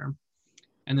everywhere.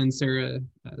 And then Sarah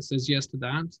says yes to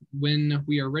that. When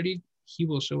we are ready, he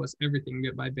will show us everything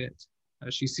bit by bit.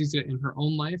 She sees it in her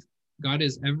own life. God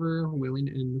is ever willing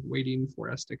and waiting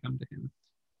for us to come to him.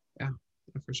 Yeah,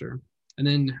 for sure. And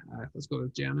then let's go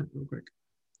with Janet real quick.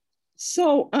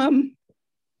 So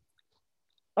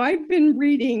I've been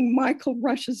reading Michael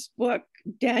Rush's book,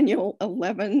 Daniel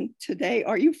 11 today.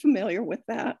 Are you familiar with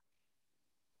that?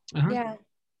 Yeah.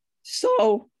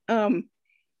 So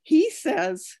he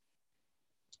says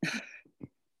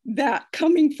that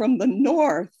coming from the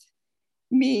north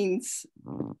means,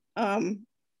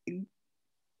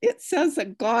 it says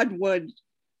that God would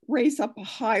raise up a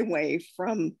highway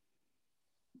from,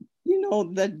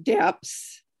 the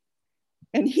depths.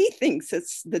 And he thinks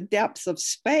it's the depths of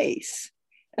space,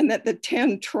 and that the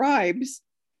 10 tribes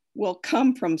will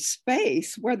come from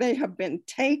space where they have been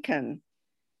taken.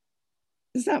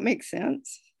 Does that make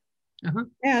sense? Uh-huh.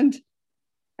 And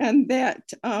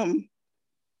that,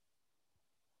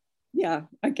 yeah,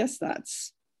 I guess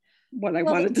that's what I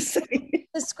wanted to say.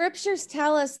 The scriptures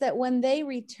tell us that when they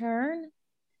return,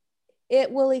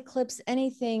 it will eclipse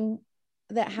anything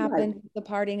that happened with the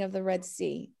parting of the Red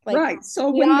Sea. Right.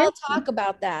 So we all talk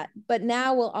about that, but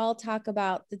now we'll all talk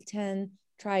about the 10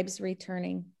 tribes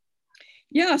returning.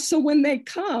 Yeah. So when they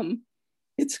come,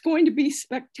 it's going to be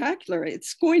spectacular.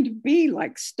 It's going to be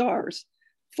like stars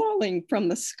falling from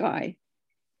the sky.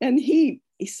 And he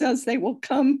says they will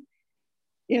come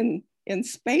in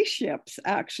spaceships,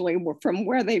 actually, from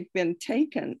where they've been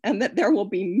taken, and that there will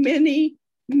be many,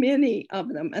 many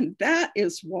of them. And that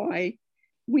is why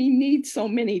we need so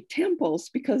many temples,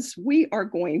 because we are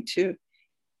going to,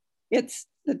 it's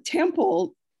the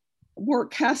temple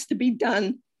work has to be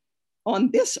done on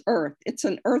this earth. It's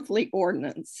an earthly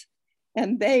ordinance.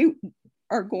 And we're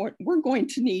going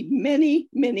to need many,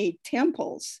 many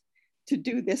temples to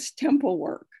do this temple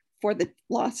work for the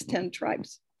lost 10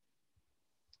 tribes.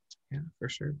 Yeah, for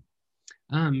sure.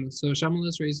 So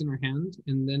Shamala's raising her hand,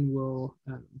 and then we'll,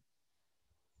 we'll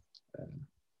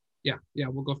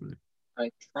go from there. I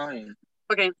try.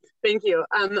 Okay, thank you.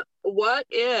 What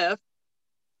if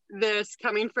this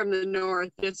coming from the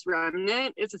north, this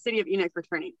remnant, is the city of Enoch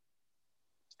returning?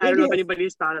 I don't know if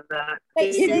anybody's thought of that.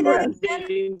 Wait, say that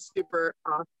again? Super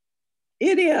off.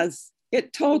 It is.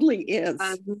 It totally is.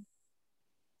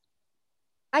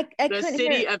 The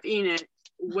city of Enoch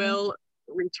will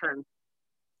return.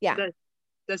 Yeah.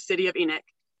 The city of Enoch.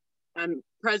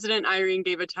 President Irene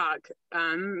gave a talk,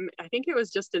 I think it was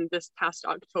just in this past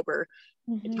October,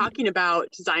 talking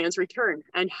about Zion's return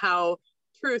and how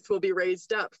truth will be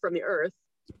raised up from the earth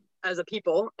as a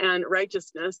people, and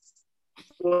righteousness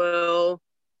will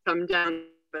come down,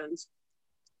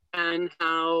 and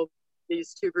how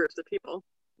these two groups of people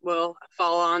will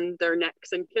fall on their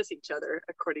necks and kiss each other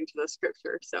according to the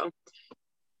scripture. So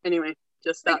anyway,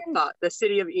 just that thought. The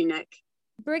city of Enoch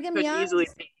could easily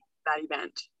be that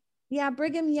event. Yeah,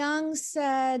 Brigham Young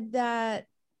said that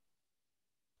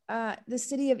the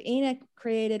city of Enoch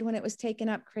created, when it was taken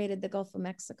up, created the Gulf of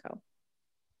Mexico.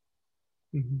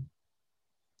 Mm-hmm.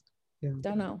 Yeah.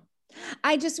 Don't know.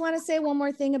 I just want to say one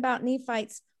more thing about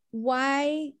Nephites.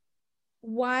 Why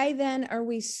then are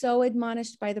we so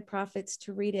admonished by the prophets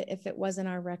to read it if it wasn't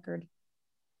our record?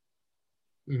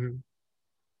 Mm-hmm.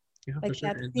 Yeah, like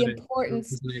sure. that's the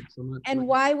importance. And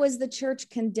why was the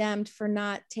church condemned for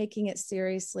not taking it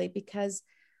seriously? Because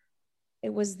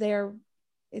it's their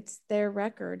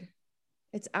record.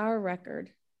 It's our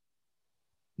record.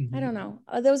 Mm-hmm. I don't know.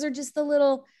 Those are just the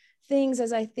little things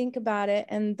as I think about it,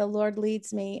 and the Lord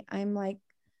leads me. I'm like,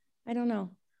 I don't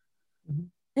know. Mm-hmm.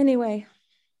 Anyway.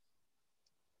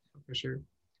 For sure.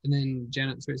 And then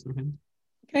Janet's raised her hand.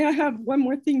 Okay, I have one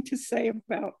more thing to say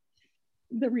about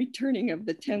the returning of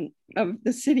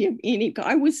the city of Enoch.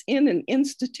 I was in an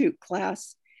institute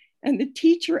class, and the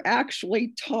teacher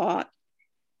actually taught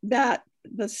that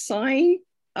the sign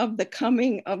of the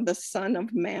coming of the Son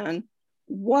of Man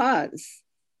was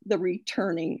the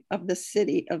returning of the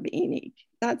city of Enoch.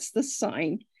 That's the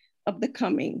sign of the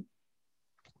coming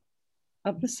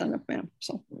of the Son of Man.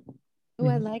 So, oh,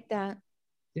 I like that.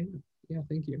 Yeah,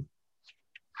 thank you.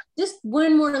 Just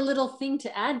one more little thing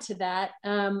to add to that.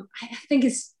 I think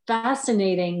it's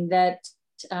fascinating that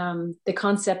the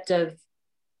concept of,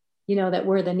 that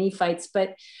we're the Nephites,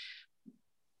 but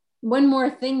one more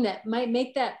thing that might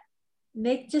make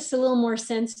just a little more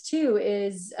sense too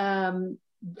is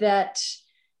that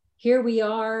here we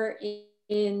are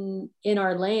in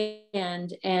our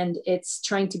land, and it's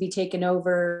trying to be taken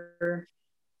over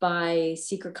by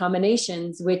secret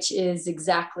combinations, which is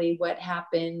exactly what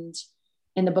happened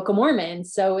in the Book of Mormon.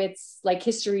 So it's like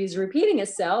history is repeating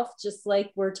itself, just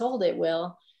like we're told it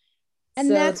will. And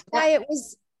so that's why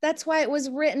it was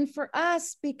written for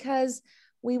us, because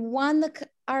we won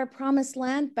our promised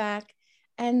land back,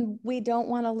 and we don't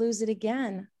want to lose it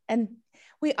again. And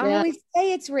we always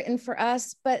say it's written for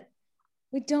us, but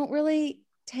we don't really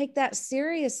take that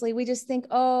seriously. We just think,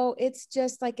 oh, it's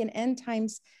just like an end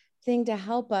times thing to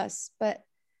help us. But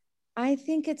I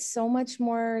think it's so much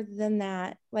more than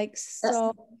that, like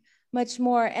so much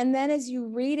more. And then as you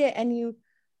read it, and you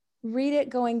read it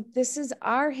going, this is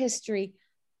our history.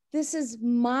 This is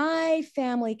my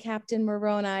family, Captain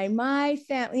Moroni, my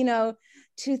family,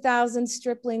 2000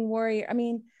 stripling warrior. I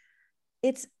mean,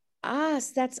 it's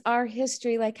us. That's our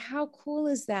history. Like, how cool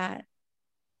is that?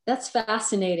 That's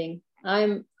fascinating.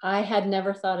 I had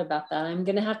never thought about that. I'm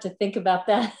going to have to think about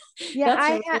that. Yeah,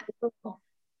 That's really cool.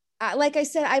 Like I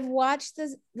said, I've watched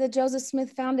the Joseph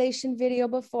Smith Foundation video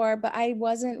before, but I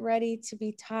wasn't ready to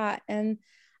be taught. And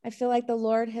I feel like the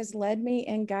Lord has led me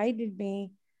and guided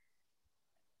me.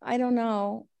 I don't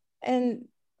know. And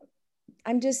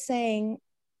I'm just saying,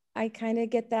 I kind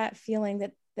of get that feeling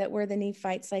that we're the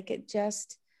Nephites. Like, it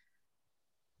just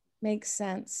makes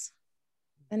sense.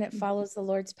 And it follows the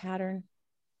Lord's pattern.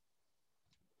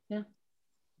 Yeah.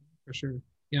 For sure.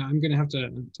 Yeah, I'm gonna have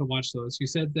to watch those. You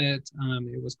said that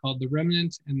it was called The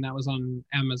Remnant, and that was on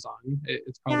Amazon.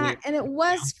 It's probably and it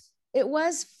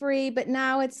was free, but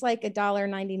now it's like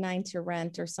 $1.99 to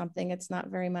rent or something. It's not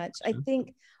very much, I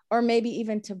think, or maybe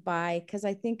even to buy, because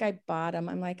I think I bought them.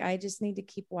 I'm like, I just need to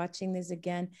keep watching these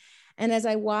again. And as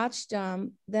I watched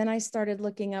them, then I started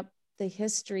looking up the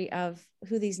history of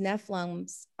who these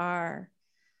Nephilims are.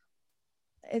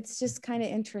 It's just kind of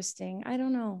interesting. I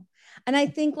don't know. And I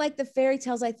think, like the fairy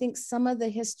tales, I think some of the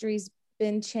history's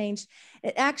been changed.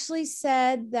 It actually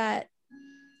said that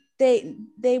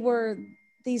they were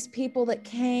these people that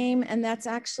came, and that's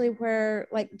actually where,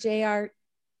 like, J.R.R.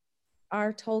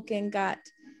 Tolkien got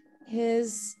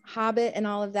his Hobbit and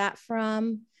all of that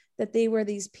from, that they were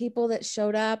these people that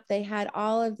showed up. They had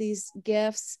all of these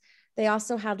gifts. They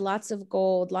also had lots of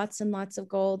gold, lots and lots of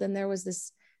gold. And there was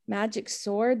this magic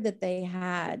sword that they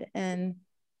had. And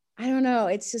I don't know,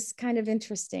 it's just kind of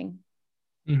interesting.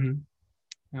 Mm-hmm.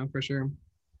 Yeah, for sure.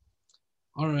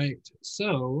 All right.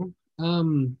 So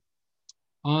on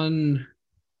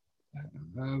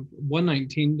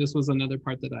 119, this was another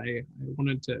part that I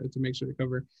wanted to make sure to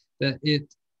cover, that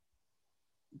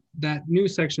new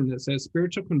section that says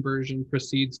spiritual conversion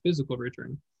precedes physical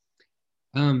return.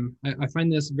 I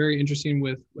find this very interesting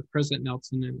with President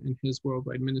Nelson and his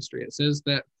worldwide ministry. It says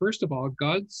that, first of all,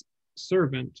 God's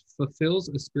servant fulfills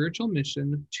a spiritual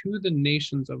mission to the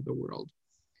nations of the world.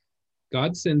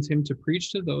 God sends him to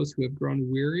preach to those who have grown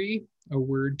weary a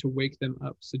word to wake them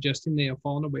up, suggesting they have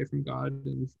fallen away from God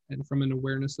and from an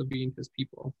awareness of being his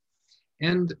people.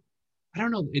 And I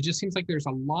don't know, it just seems like there's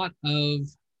a lot of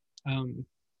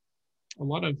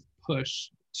push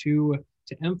to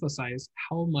emphasize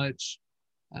how much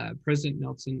President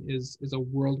Nelson is a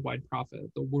worldwide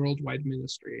prophet, the worldwide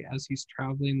ministry, as he's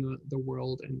traveling the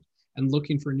world and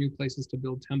looking for new places to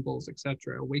build temples,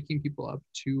 etc., waking people up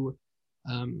to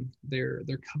their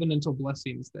covenantal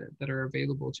blessings that are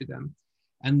available to them.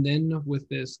 And then with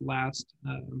this last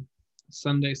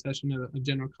Sunday session of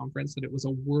General Conference, that it was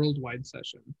a worldwide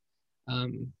session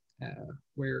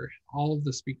where all of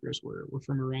the speakers were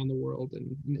from around the world,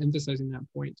 and emphasizing that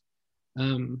point.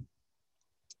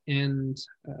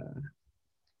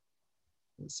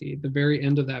 Let's see, at the very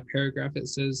end of that paragraph, it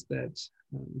says that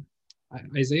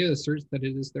Isaiah asserts that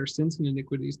it is their sins and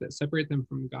iniquities that separate them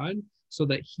from God, so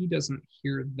that he doesn't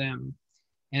hear them.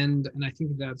 And I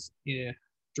think that's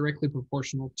directly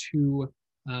proportional to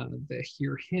the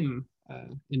hear him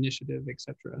initiative,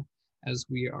 etc., as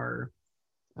we are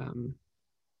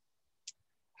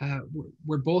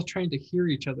we're both trying to hear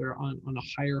each other on a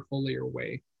higher, holier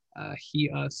way, he,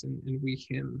 us, and we,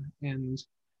 him. And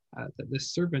that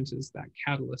this servant is that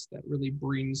catalyst that really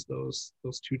brings those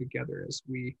two together as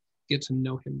we get to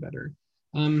know him better.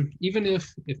 Even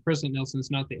if President Nelson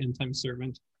is not the end time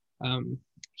servant,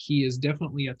 he is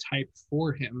definitely a type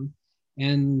for him.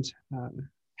 And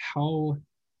how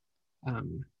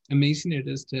amazing it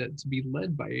is to be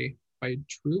led by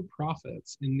true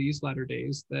prophets in these latter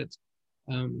days that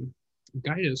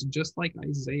guide us, just like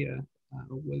Isaiah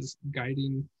was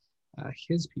guiding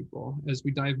his people, as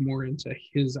we dive more into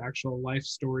his actual life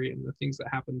story and the things that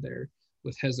happened there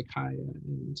with Hezekiah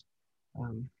and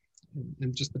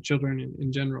just the children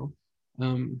in general.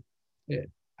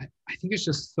 I think it's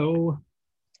just so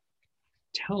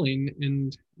telling,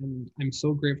 and I'm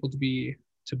so grateful to be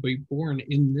born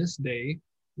in this day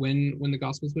when the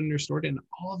gospel's been restored and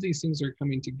all of these things are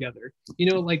coming together.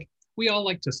 Like we all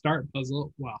like to start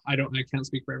puzzle. Well, I can't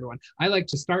speak for everyone. I like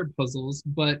to start puzzles,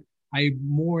 but I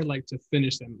more like to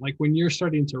finish them. Like when you're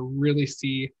starting to really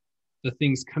see the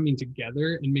things coming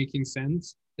together and making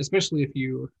sense, especially if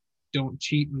you don't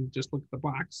cheat and just look at the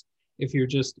box. If you're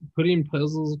just putting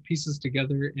puzzle pieces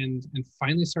together and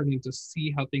finally starting to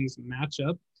see how things match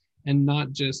up and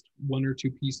not just one or two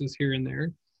pieces here and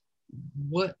there,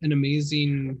 what an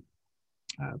amazing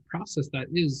process that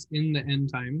is in the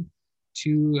end time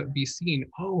to be seeing,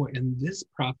 oh, and this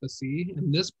prophecy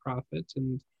and this prophet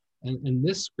and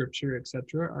this scripture,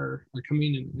 etc., are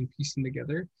coming and piecing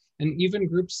together. And even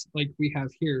groups like we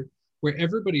have here, where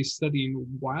everybody's studying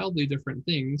wildly different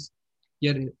things,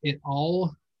 yet it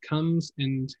all comes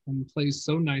and plays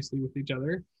so nicely with each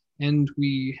other. And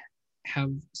we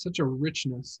have such a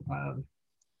richness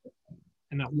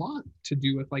and a lot to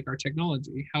do with like our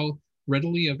technology, how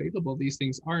readily available these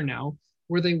things are now,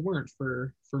 where they weren't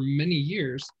for many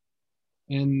years.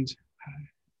 And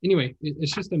anyway,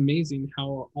 it's just amazing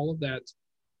how all of that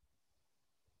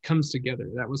comes together.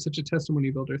 That was such a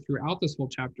testimony builder throughout this whole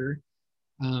chapter.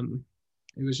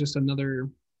 It was just another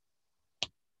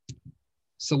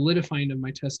solidifying of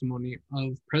my testimony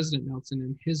of President Nelson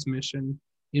and his mission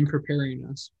in preparing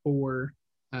us for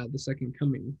the second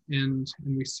coming, and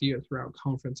we see it throughout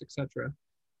conference, etc.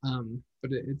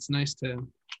 But it's nice to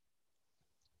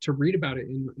read about it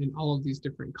in all of these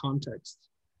different contexts.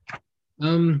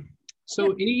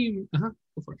 So any go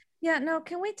for it. Yeah, no,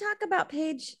 can we talk about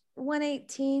page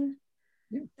 118?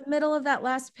 Yeah. The middle of that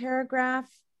last paragraph,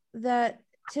 that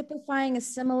typifying a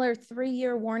similar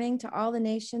 3-year warning to all the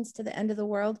nations to the end of the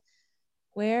world.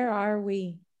 Where are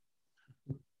we?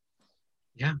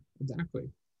 Yeah, exactly.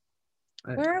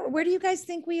 Where do you guys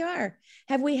think we are?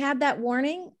 Have we had that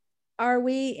warning? Are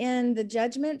we in the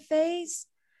judgment phase?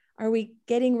 Are we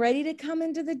getting ready to come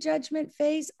into the judgment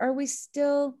phase? Are we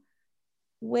still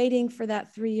waiting for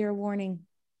that 3-year warning?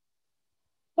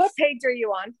 What page are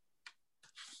you on?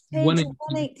 Page 118.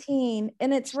 118,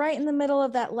 and it's right in the middle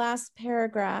of that last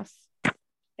paragraph.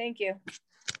 Thank you.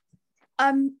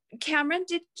 Cameron,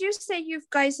 did you say you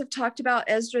guys have talked about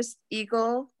Esdras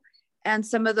Eagle and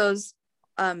some of those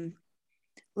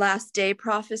last day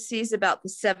prophecies about the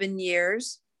 7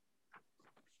 years?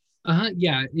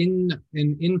 Yeah, in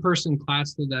an in-person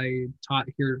class that I taught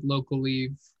here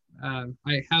locally,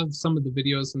 I have some of the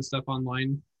videos and stuff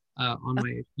online on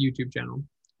my YouTube channel.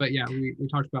 But yeah, we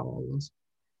talked about all of those.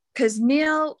 Because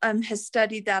Neil has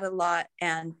studied that a lot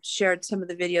and shared some of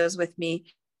the videos with me.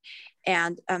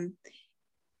 And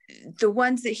the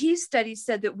ones that he studied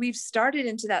said that we've started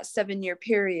into that 7-year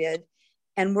period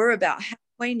and we're about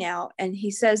halfway now. And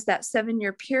he says that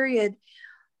 7-year period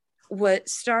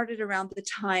started around the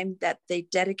time that they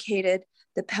dedicated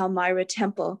the Palmyra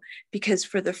Temple, because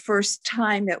for the first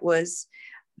time it was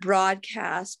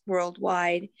broadcast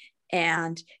worldwide.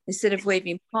 And instead of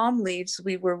waving palm leaves,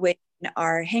 we were waving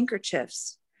our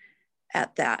handkerchiefs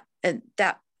at that. And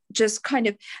that just kind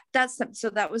of, so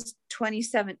that was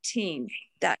 2017.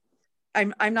 That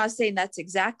I'm not saying that's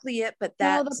exactly it, but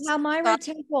that's the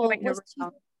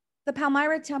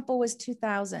Palmyra Temple was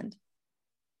 2000.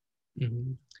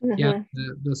 Mm-hmm. Mm-hmm. Yeah,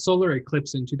 the solar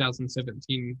eclipse in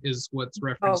 2017 is what's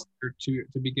referenced to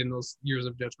begin those years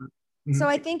of judgment. Mm-hmm. So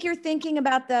I think you're thinking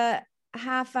about the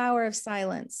half hour of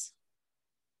silence.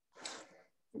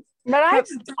 But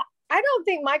I don't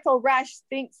think Michael Rush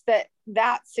thinks that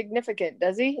that's significant,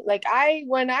 does he? Like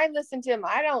when I listen to him,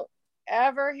 I don't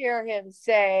ever hear him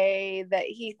say that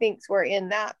he thinks we're in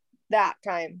that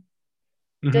time.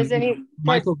 Mm-hmm. Doesn't he?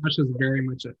 Michael Rush is very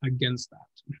much against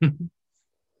that.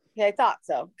 Yeah, I thought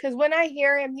so. Because when I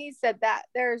hear him, he said that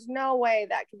there's no way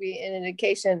that could be an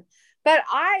indication. But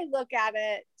I look at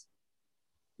it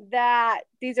that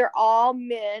these are all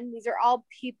men, these are all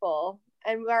people,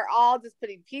 and we're all just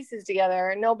putting pieces together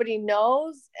and nobody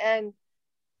knows. And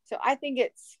so I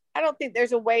don't think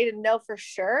there's a way to know for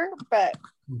sure, but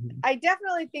I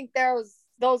definitely think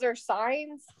those are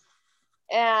signs.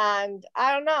 And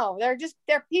I don't know,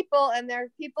 they're people and they're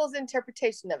people's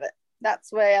interpretation of it.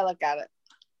 That's the way I look at it.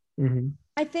 Mm-hmm.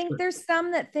 I think there's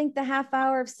some that think the half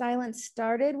hour of silence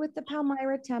started with the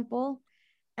Palmyra Temple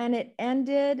and it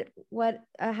ended what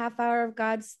a half hour of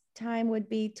God's time would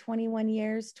be 20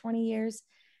 years.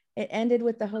 It ended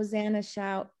with the Hosanna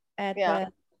shout at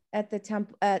the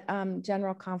temple at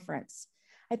General Conference.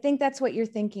 I think that's what you're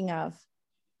thinking of.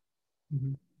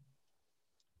 Mm-hmm.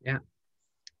 Yeah.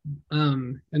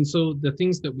 And so the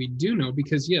things that we do know,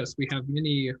 because yes, we have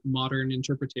many modern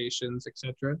interpretations,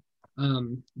 etc.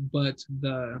 But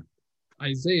the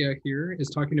Isaiah here is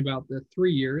talking about the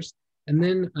 3 years. And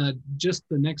then just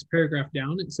the next paragraph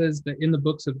down, it says that in the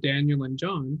books of Daniel and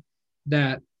John,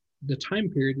 that the time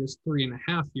period is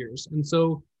 3.5 years. And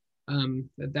so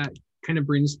that kind of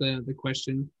brings the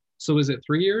question, so is it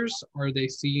 3 years? Are they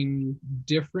seeing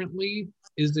differently?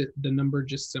 Is it the number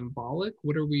just symbolic?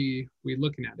 What are we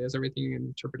looking at? Is everything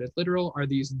interpreted literal? Are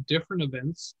these different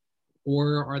events,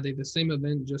 or are they the same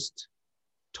event just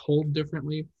told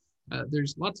differently?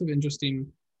 There's lots of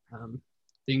interesting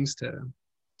things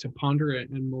to ponder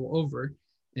and mull over,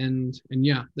 and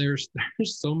yeah, there's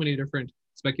so many different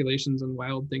speculations and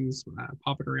wild things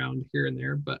popping around here and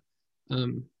there, but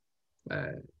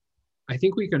I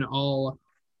think we can all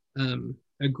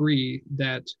agree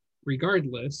that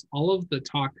regardless, all of the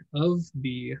talk of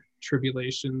the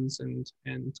tribulations and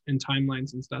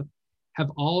timelines and stuff have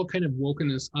all kind of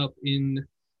woken us up in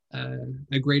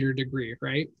a greater degree,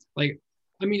 right? Like,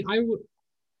 I mean,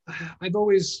 I've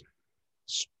always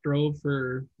strove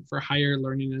for higher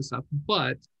learning and stuff,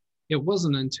 but it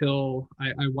wasn't until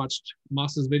I watched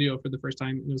Moss's video for the first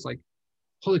time, and it was like,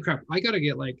 holy crap, I gotta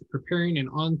get like preparing and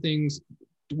on things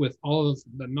with all of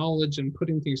the knowledge and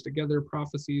putting things together,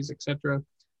 prophecies, etc.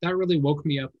 That really woke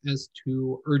me up as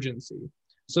to urgency.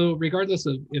 So regardless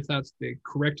of if that's the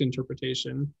correct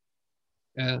interpretation,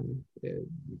 it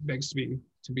begs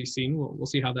to be seen. We'll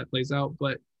see how that plays out,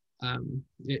 but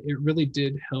it really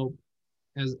did help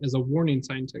as a warning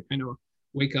sign to kind of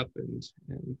wake up and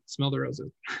smell the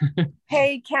roses.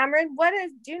 Hey, Cameron,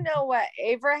 do you know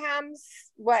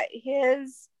what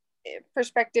his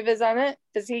perspective is on it?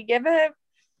 Does he give it?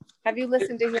 Have you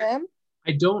listened to him?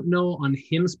 I don't know on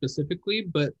him specifically,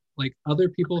 but like other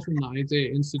people from the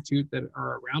Isaiah Institute that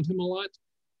are around him a lot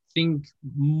think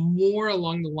more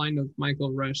along the line of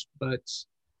Michael Rush, but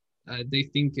they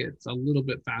think it's a little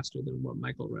bit faster than what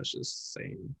Michael Rush is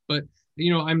saying. But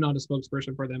I'm not a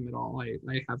spokesperson for them at all. I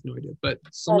have no idea. But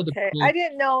some of the people, I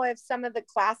didn't know if some of the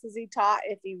classes he taught,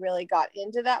 if he really got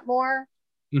into that more.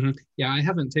 Mm-hmm. Yeah, I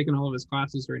haven't taken all of his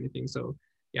classes or anything, so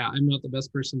yeah, I'm not the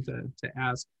best person to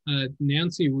ask.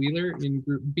 Nancy Wheeler in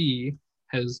Group B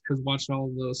has watched all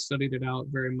of those, studied it out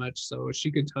very much, so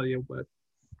she could tell you what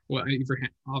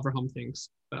Abraham thinks.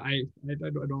 But I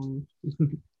don't.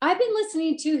 I've been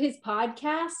listening to his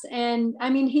podcasts, and I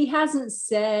mean, he hasn't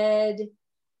said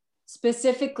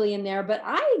specifically in there, but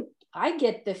I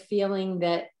get the feeling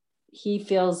that he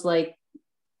feels like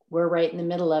we're right in the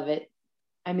middle of it.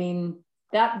 I mean,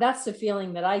 that's the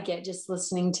feeling that I get just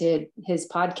listening to his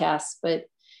podcasts. But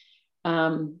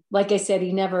like I said,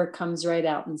 he never comes right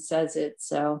out and says it.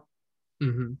 So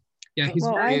mm-hmm. Yeah, he's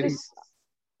very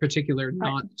particular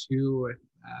not to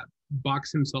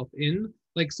box himself in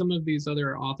like some of these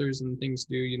other authors and things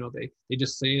do. They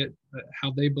just say it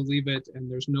how they believe it,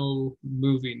 and there's no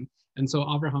moving. And so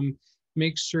Abraham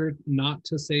makes sure not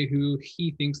to say who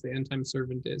he thinks the end time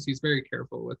servant is. He's very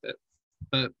careful with it.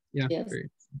 But yeah, yes.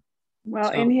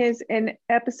 Well, in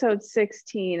episode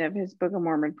 16 of his Book of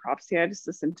Mormon prophecy, I just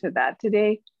listened to that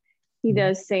today. He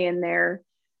does say in there,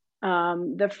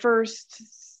 the first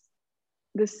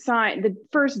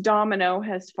domino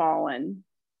has fallen,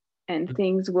 and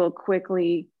things will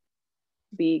quickly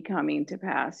be coming to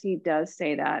pass. He does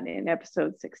say that in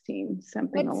episode 16,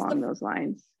 something along those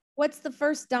lines. What's the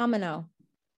first domino?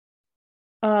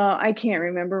 I can't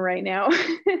remember right now.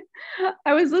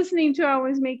 I was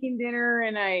making dinner,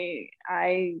 and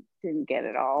I didn't get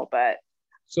it all, but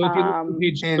so if you look at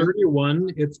page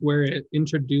 31, it's where it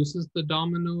introduces the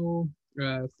domino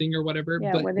thing or whatever,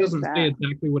 but it doesn't say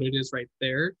exactly what it is right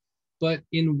there. But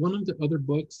in one of the other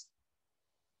books,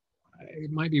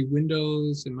 it might be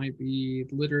Windows, it might be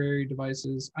literary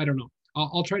devices, I don't know.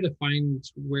 I'll try to find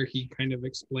where he kind of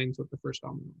explains what the first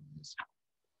domino is.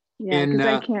 Yeah, because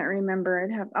I can't remember.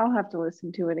 I'll have to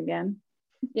listen to it again.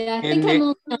 Yeah, I think I'm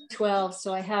only on 12,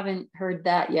 so I haven't heard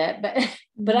that yet.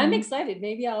 But I'm excited.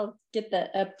 Maybe I'll get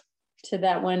that up to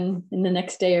that one in the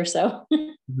next day or so.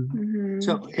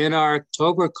 So in our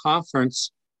October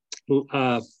conference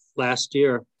last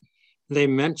year, they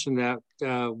mentioned that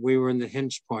we were in the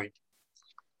hinge point.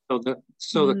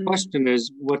 So the question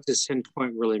is, what does hinge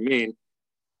point really mean?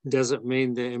 Does it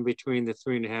mean that in between the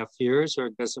 3.5 years,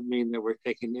 or does it mean that we're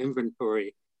taking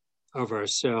inventory of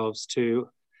ourselves to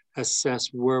assess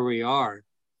where we are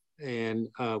and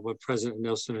what President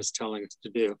Nelson is telling us to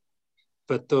do?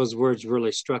 But those words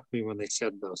really struck me when they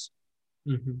said those.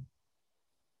 Mm-hmm.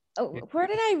 Oh, where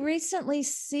did I recently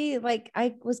see, like,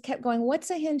 I kept going,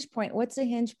 what's a hinge point? What's a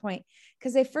hinge point?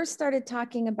 Because they first started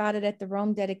talking about it at the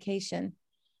Rome dedication.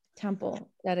 temple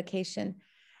dedication.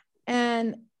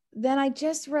 And then I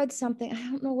just read something, I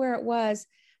don't know where it was,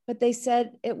 but they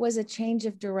said it was a change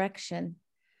of direction.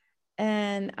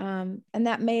 And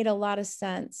that made a lot of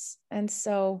sense. And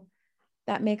so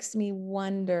that makes me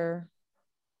wonder,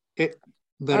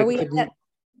 are we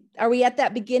at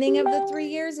that beginning of the 3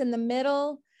 years, in the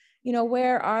middle? You know,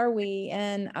 where are we?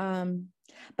 And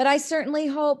but I certainly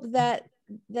hope that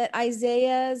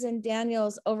Isaiah's and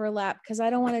Daniel's overlap, because I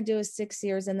don't want to do a 6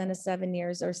 years and then a 7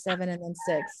 years, or 7 and then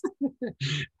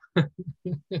 6.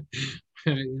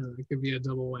 It could be a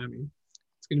double whammy.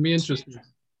 It's going to be interesting.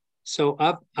 So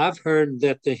I've heard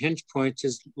that the hinge point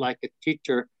is like a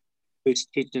teacher who's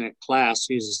teaching a class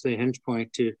uses the hinge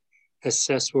point to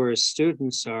assess where his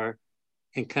students are,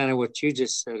 and kind of what you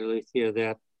just said,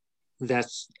 Alethea,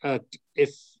 that's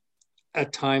if a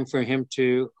time for him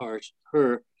to, or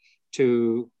her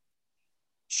to,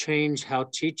 change how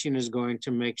teaching is going to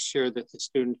make sure that the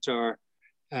students are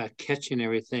catching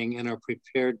everything and are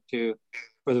prepared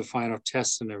for the final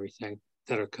tests and everything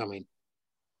that are coming.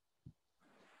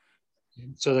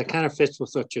 So that kind of fits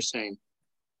with what you're saying.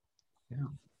 Yeah.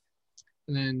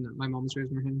 And then my mom's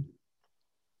raising her hand.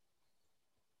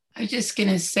 I was just going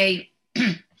to say,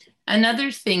 another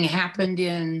thing happened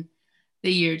in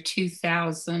the year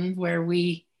 2000 where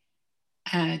we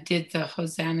did the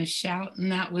Hosanna Shout,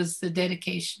 and that was the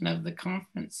dedication of the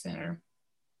conference center.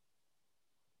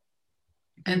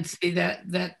 And see,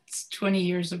 that's 20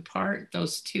 years apart,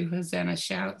 those two Hosanna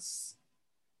Shouts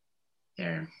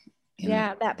there.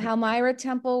 Yeah, that Palmyra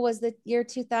temple was the year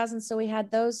 2000. So we had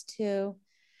those two.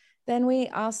 Then we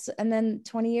also, and then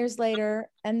 20 years later,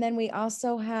 and then we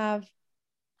also have,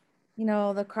 you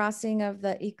know, the crossing of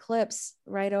the eclipse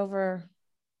right over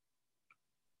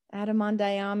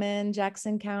Adirondack,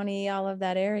 Jackson County, all of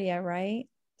that area, right?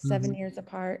 7 years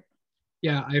apart.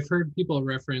 Yeah, I've heard people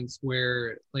reference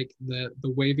where like the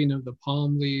waving of the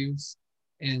palm leaves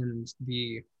and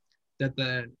that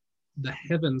the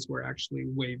heavens were actually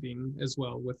waving as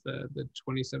well with the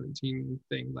 2017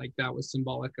 thing. Like that was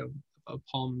symbolic of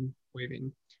palm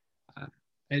waving.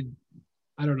 And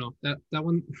I don't know, that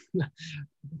one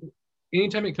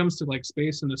anytime it comes to like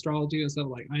space and astrology and stuff,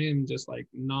 like I am just like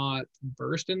not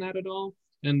versed in that at all.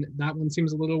 And that one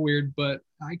seems a little weird, but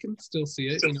I can still see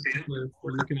it. You know,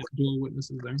 we're looking at dual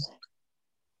witnesses there.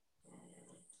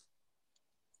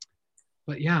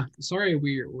 But yeah, sorry,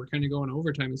 we're kind of going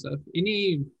overtime and stuff.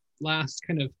 Any last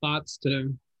kind of thoughts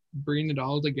to bring it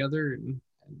all together? And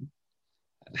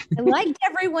I liked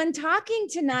everyone talking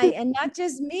tonight and not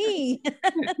just me.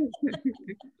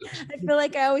 I feel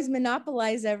like I always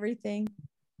monopolize everything.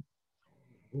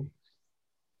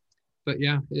 But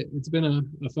yeah, it's been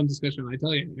a fun discussion. I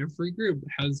tell you, every group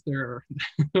has their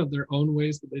their own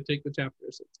ways that they take the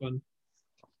chapters. It's fun.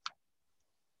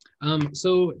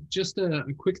 So just a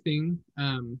quick thing.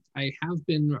 I have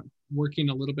been working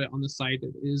a little bit on the site.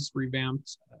 It is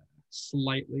revamped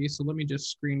slightly. So let me just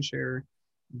screen share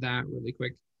that really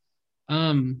quick.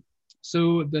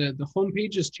 So the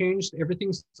homepage has changed.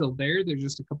 Everything's still there. There's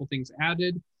just a couple things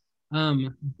added.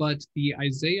 But the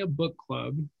Isaiah Book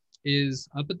Club is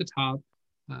up at the top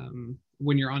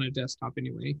when you're on a desktop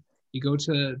anyway. You go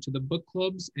to the book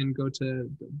clubs and go to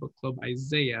the book club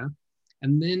Isaiah,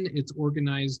 and then it's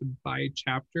organized by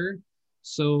chapter.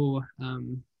 So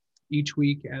each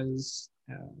week as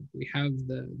we have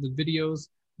the videos,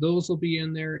 those will be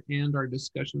in there, and our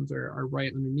discussions are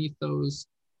right underneath those.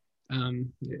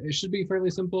 It should be fairly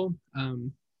simple.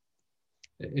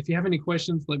 If you have any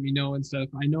questions, let me know and stuff.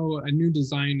 I know a new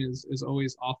design is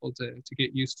always awful to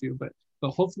get used to, but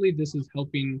hopefully this is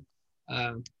helping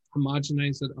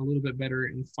homogenize it a little bit better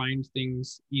and find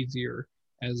things easier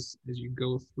as you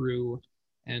go through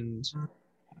and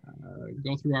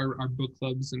go through our book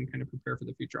clubs and kind of prepare for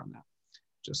the future on that.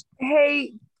 Just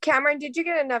hey, Cameron, did you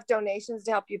get enough donations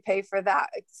to help you pay for that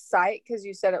site? Because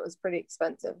you said it was pretty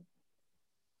expensive.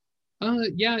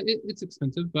 Yeah, it's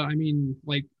expensive, but I mean,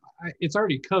 like, it's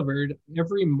already covered.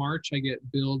 Every March I get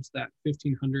billed that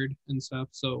 $1,500 and stuff.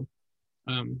 So,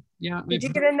 yeah. Did you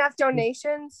get enough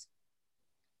donations?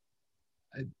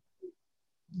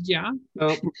 Yeah.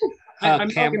 I'm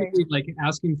not going to be like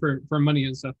asking for money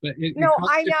and stuff, but no,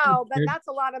 I know, but that's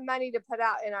a lot of money to put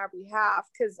out in our behalf,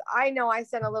 because I know I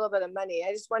sent a little bit of money.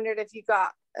 I just wondered if you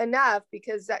got enough,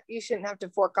 because that you shouldn't have to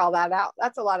fork all that out.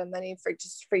 That's a lot of money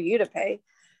for you to pay.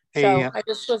 Hey,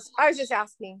 so I was just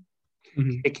asking.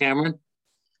 Hey, Cameron,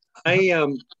 I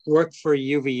work for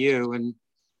UVU, and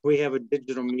we have a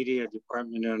digital media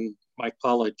department in my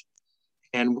college,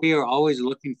 and we are always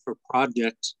looking for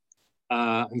projects.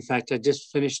 In fact, I just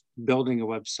finished building a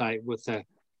website with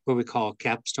what we call a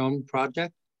capstone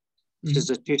project. which is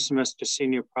a 2-semester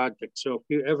senior project. So if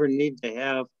you ever need to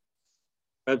have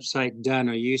website done,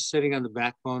 are you sitting on the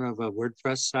backbone of a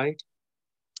WordPress site?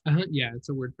 Yeah, it's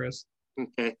a WordPress.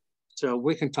 Okay, so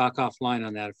we can talk offline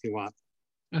on that if you want.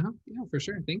 Yeah, for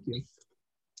sure. Thank you.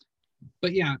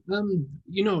 But yeah,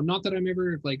 you know, not that I'm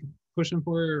ever like pushing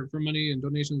for money and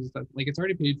donations and stuff. Like, it's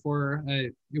already paid for.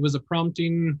 It was a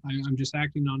prompting. I'm just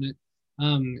acting on it.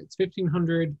 It's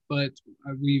 $1,500, but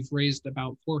we've raised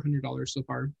about $400 so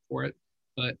far for it.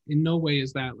 But in no way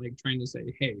is that like trying to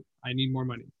say, hey, I need more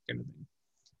money, kind of thing.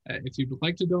 If you'd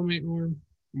like to donate more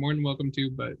than welcome to,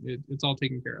 but it's all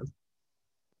taken care of.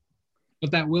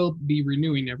 But that will be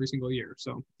renewing every single year.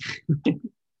 So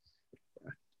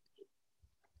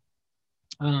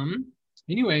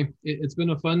anyway, it's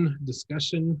been a fun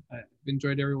discussion. I've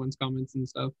enjoyed everyone's comments and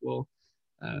stuff. We'll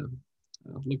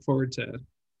look forward to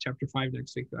chapter 5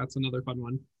 next week. That's another fun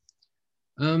one.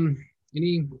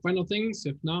 Any final things?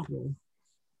 If not, we'll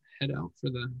head out for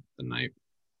the night.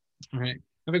 All right.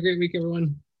 Have a great week,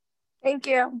 everyone. Thank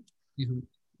you.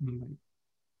 Bye.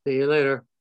 See you later.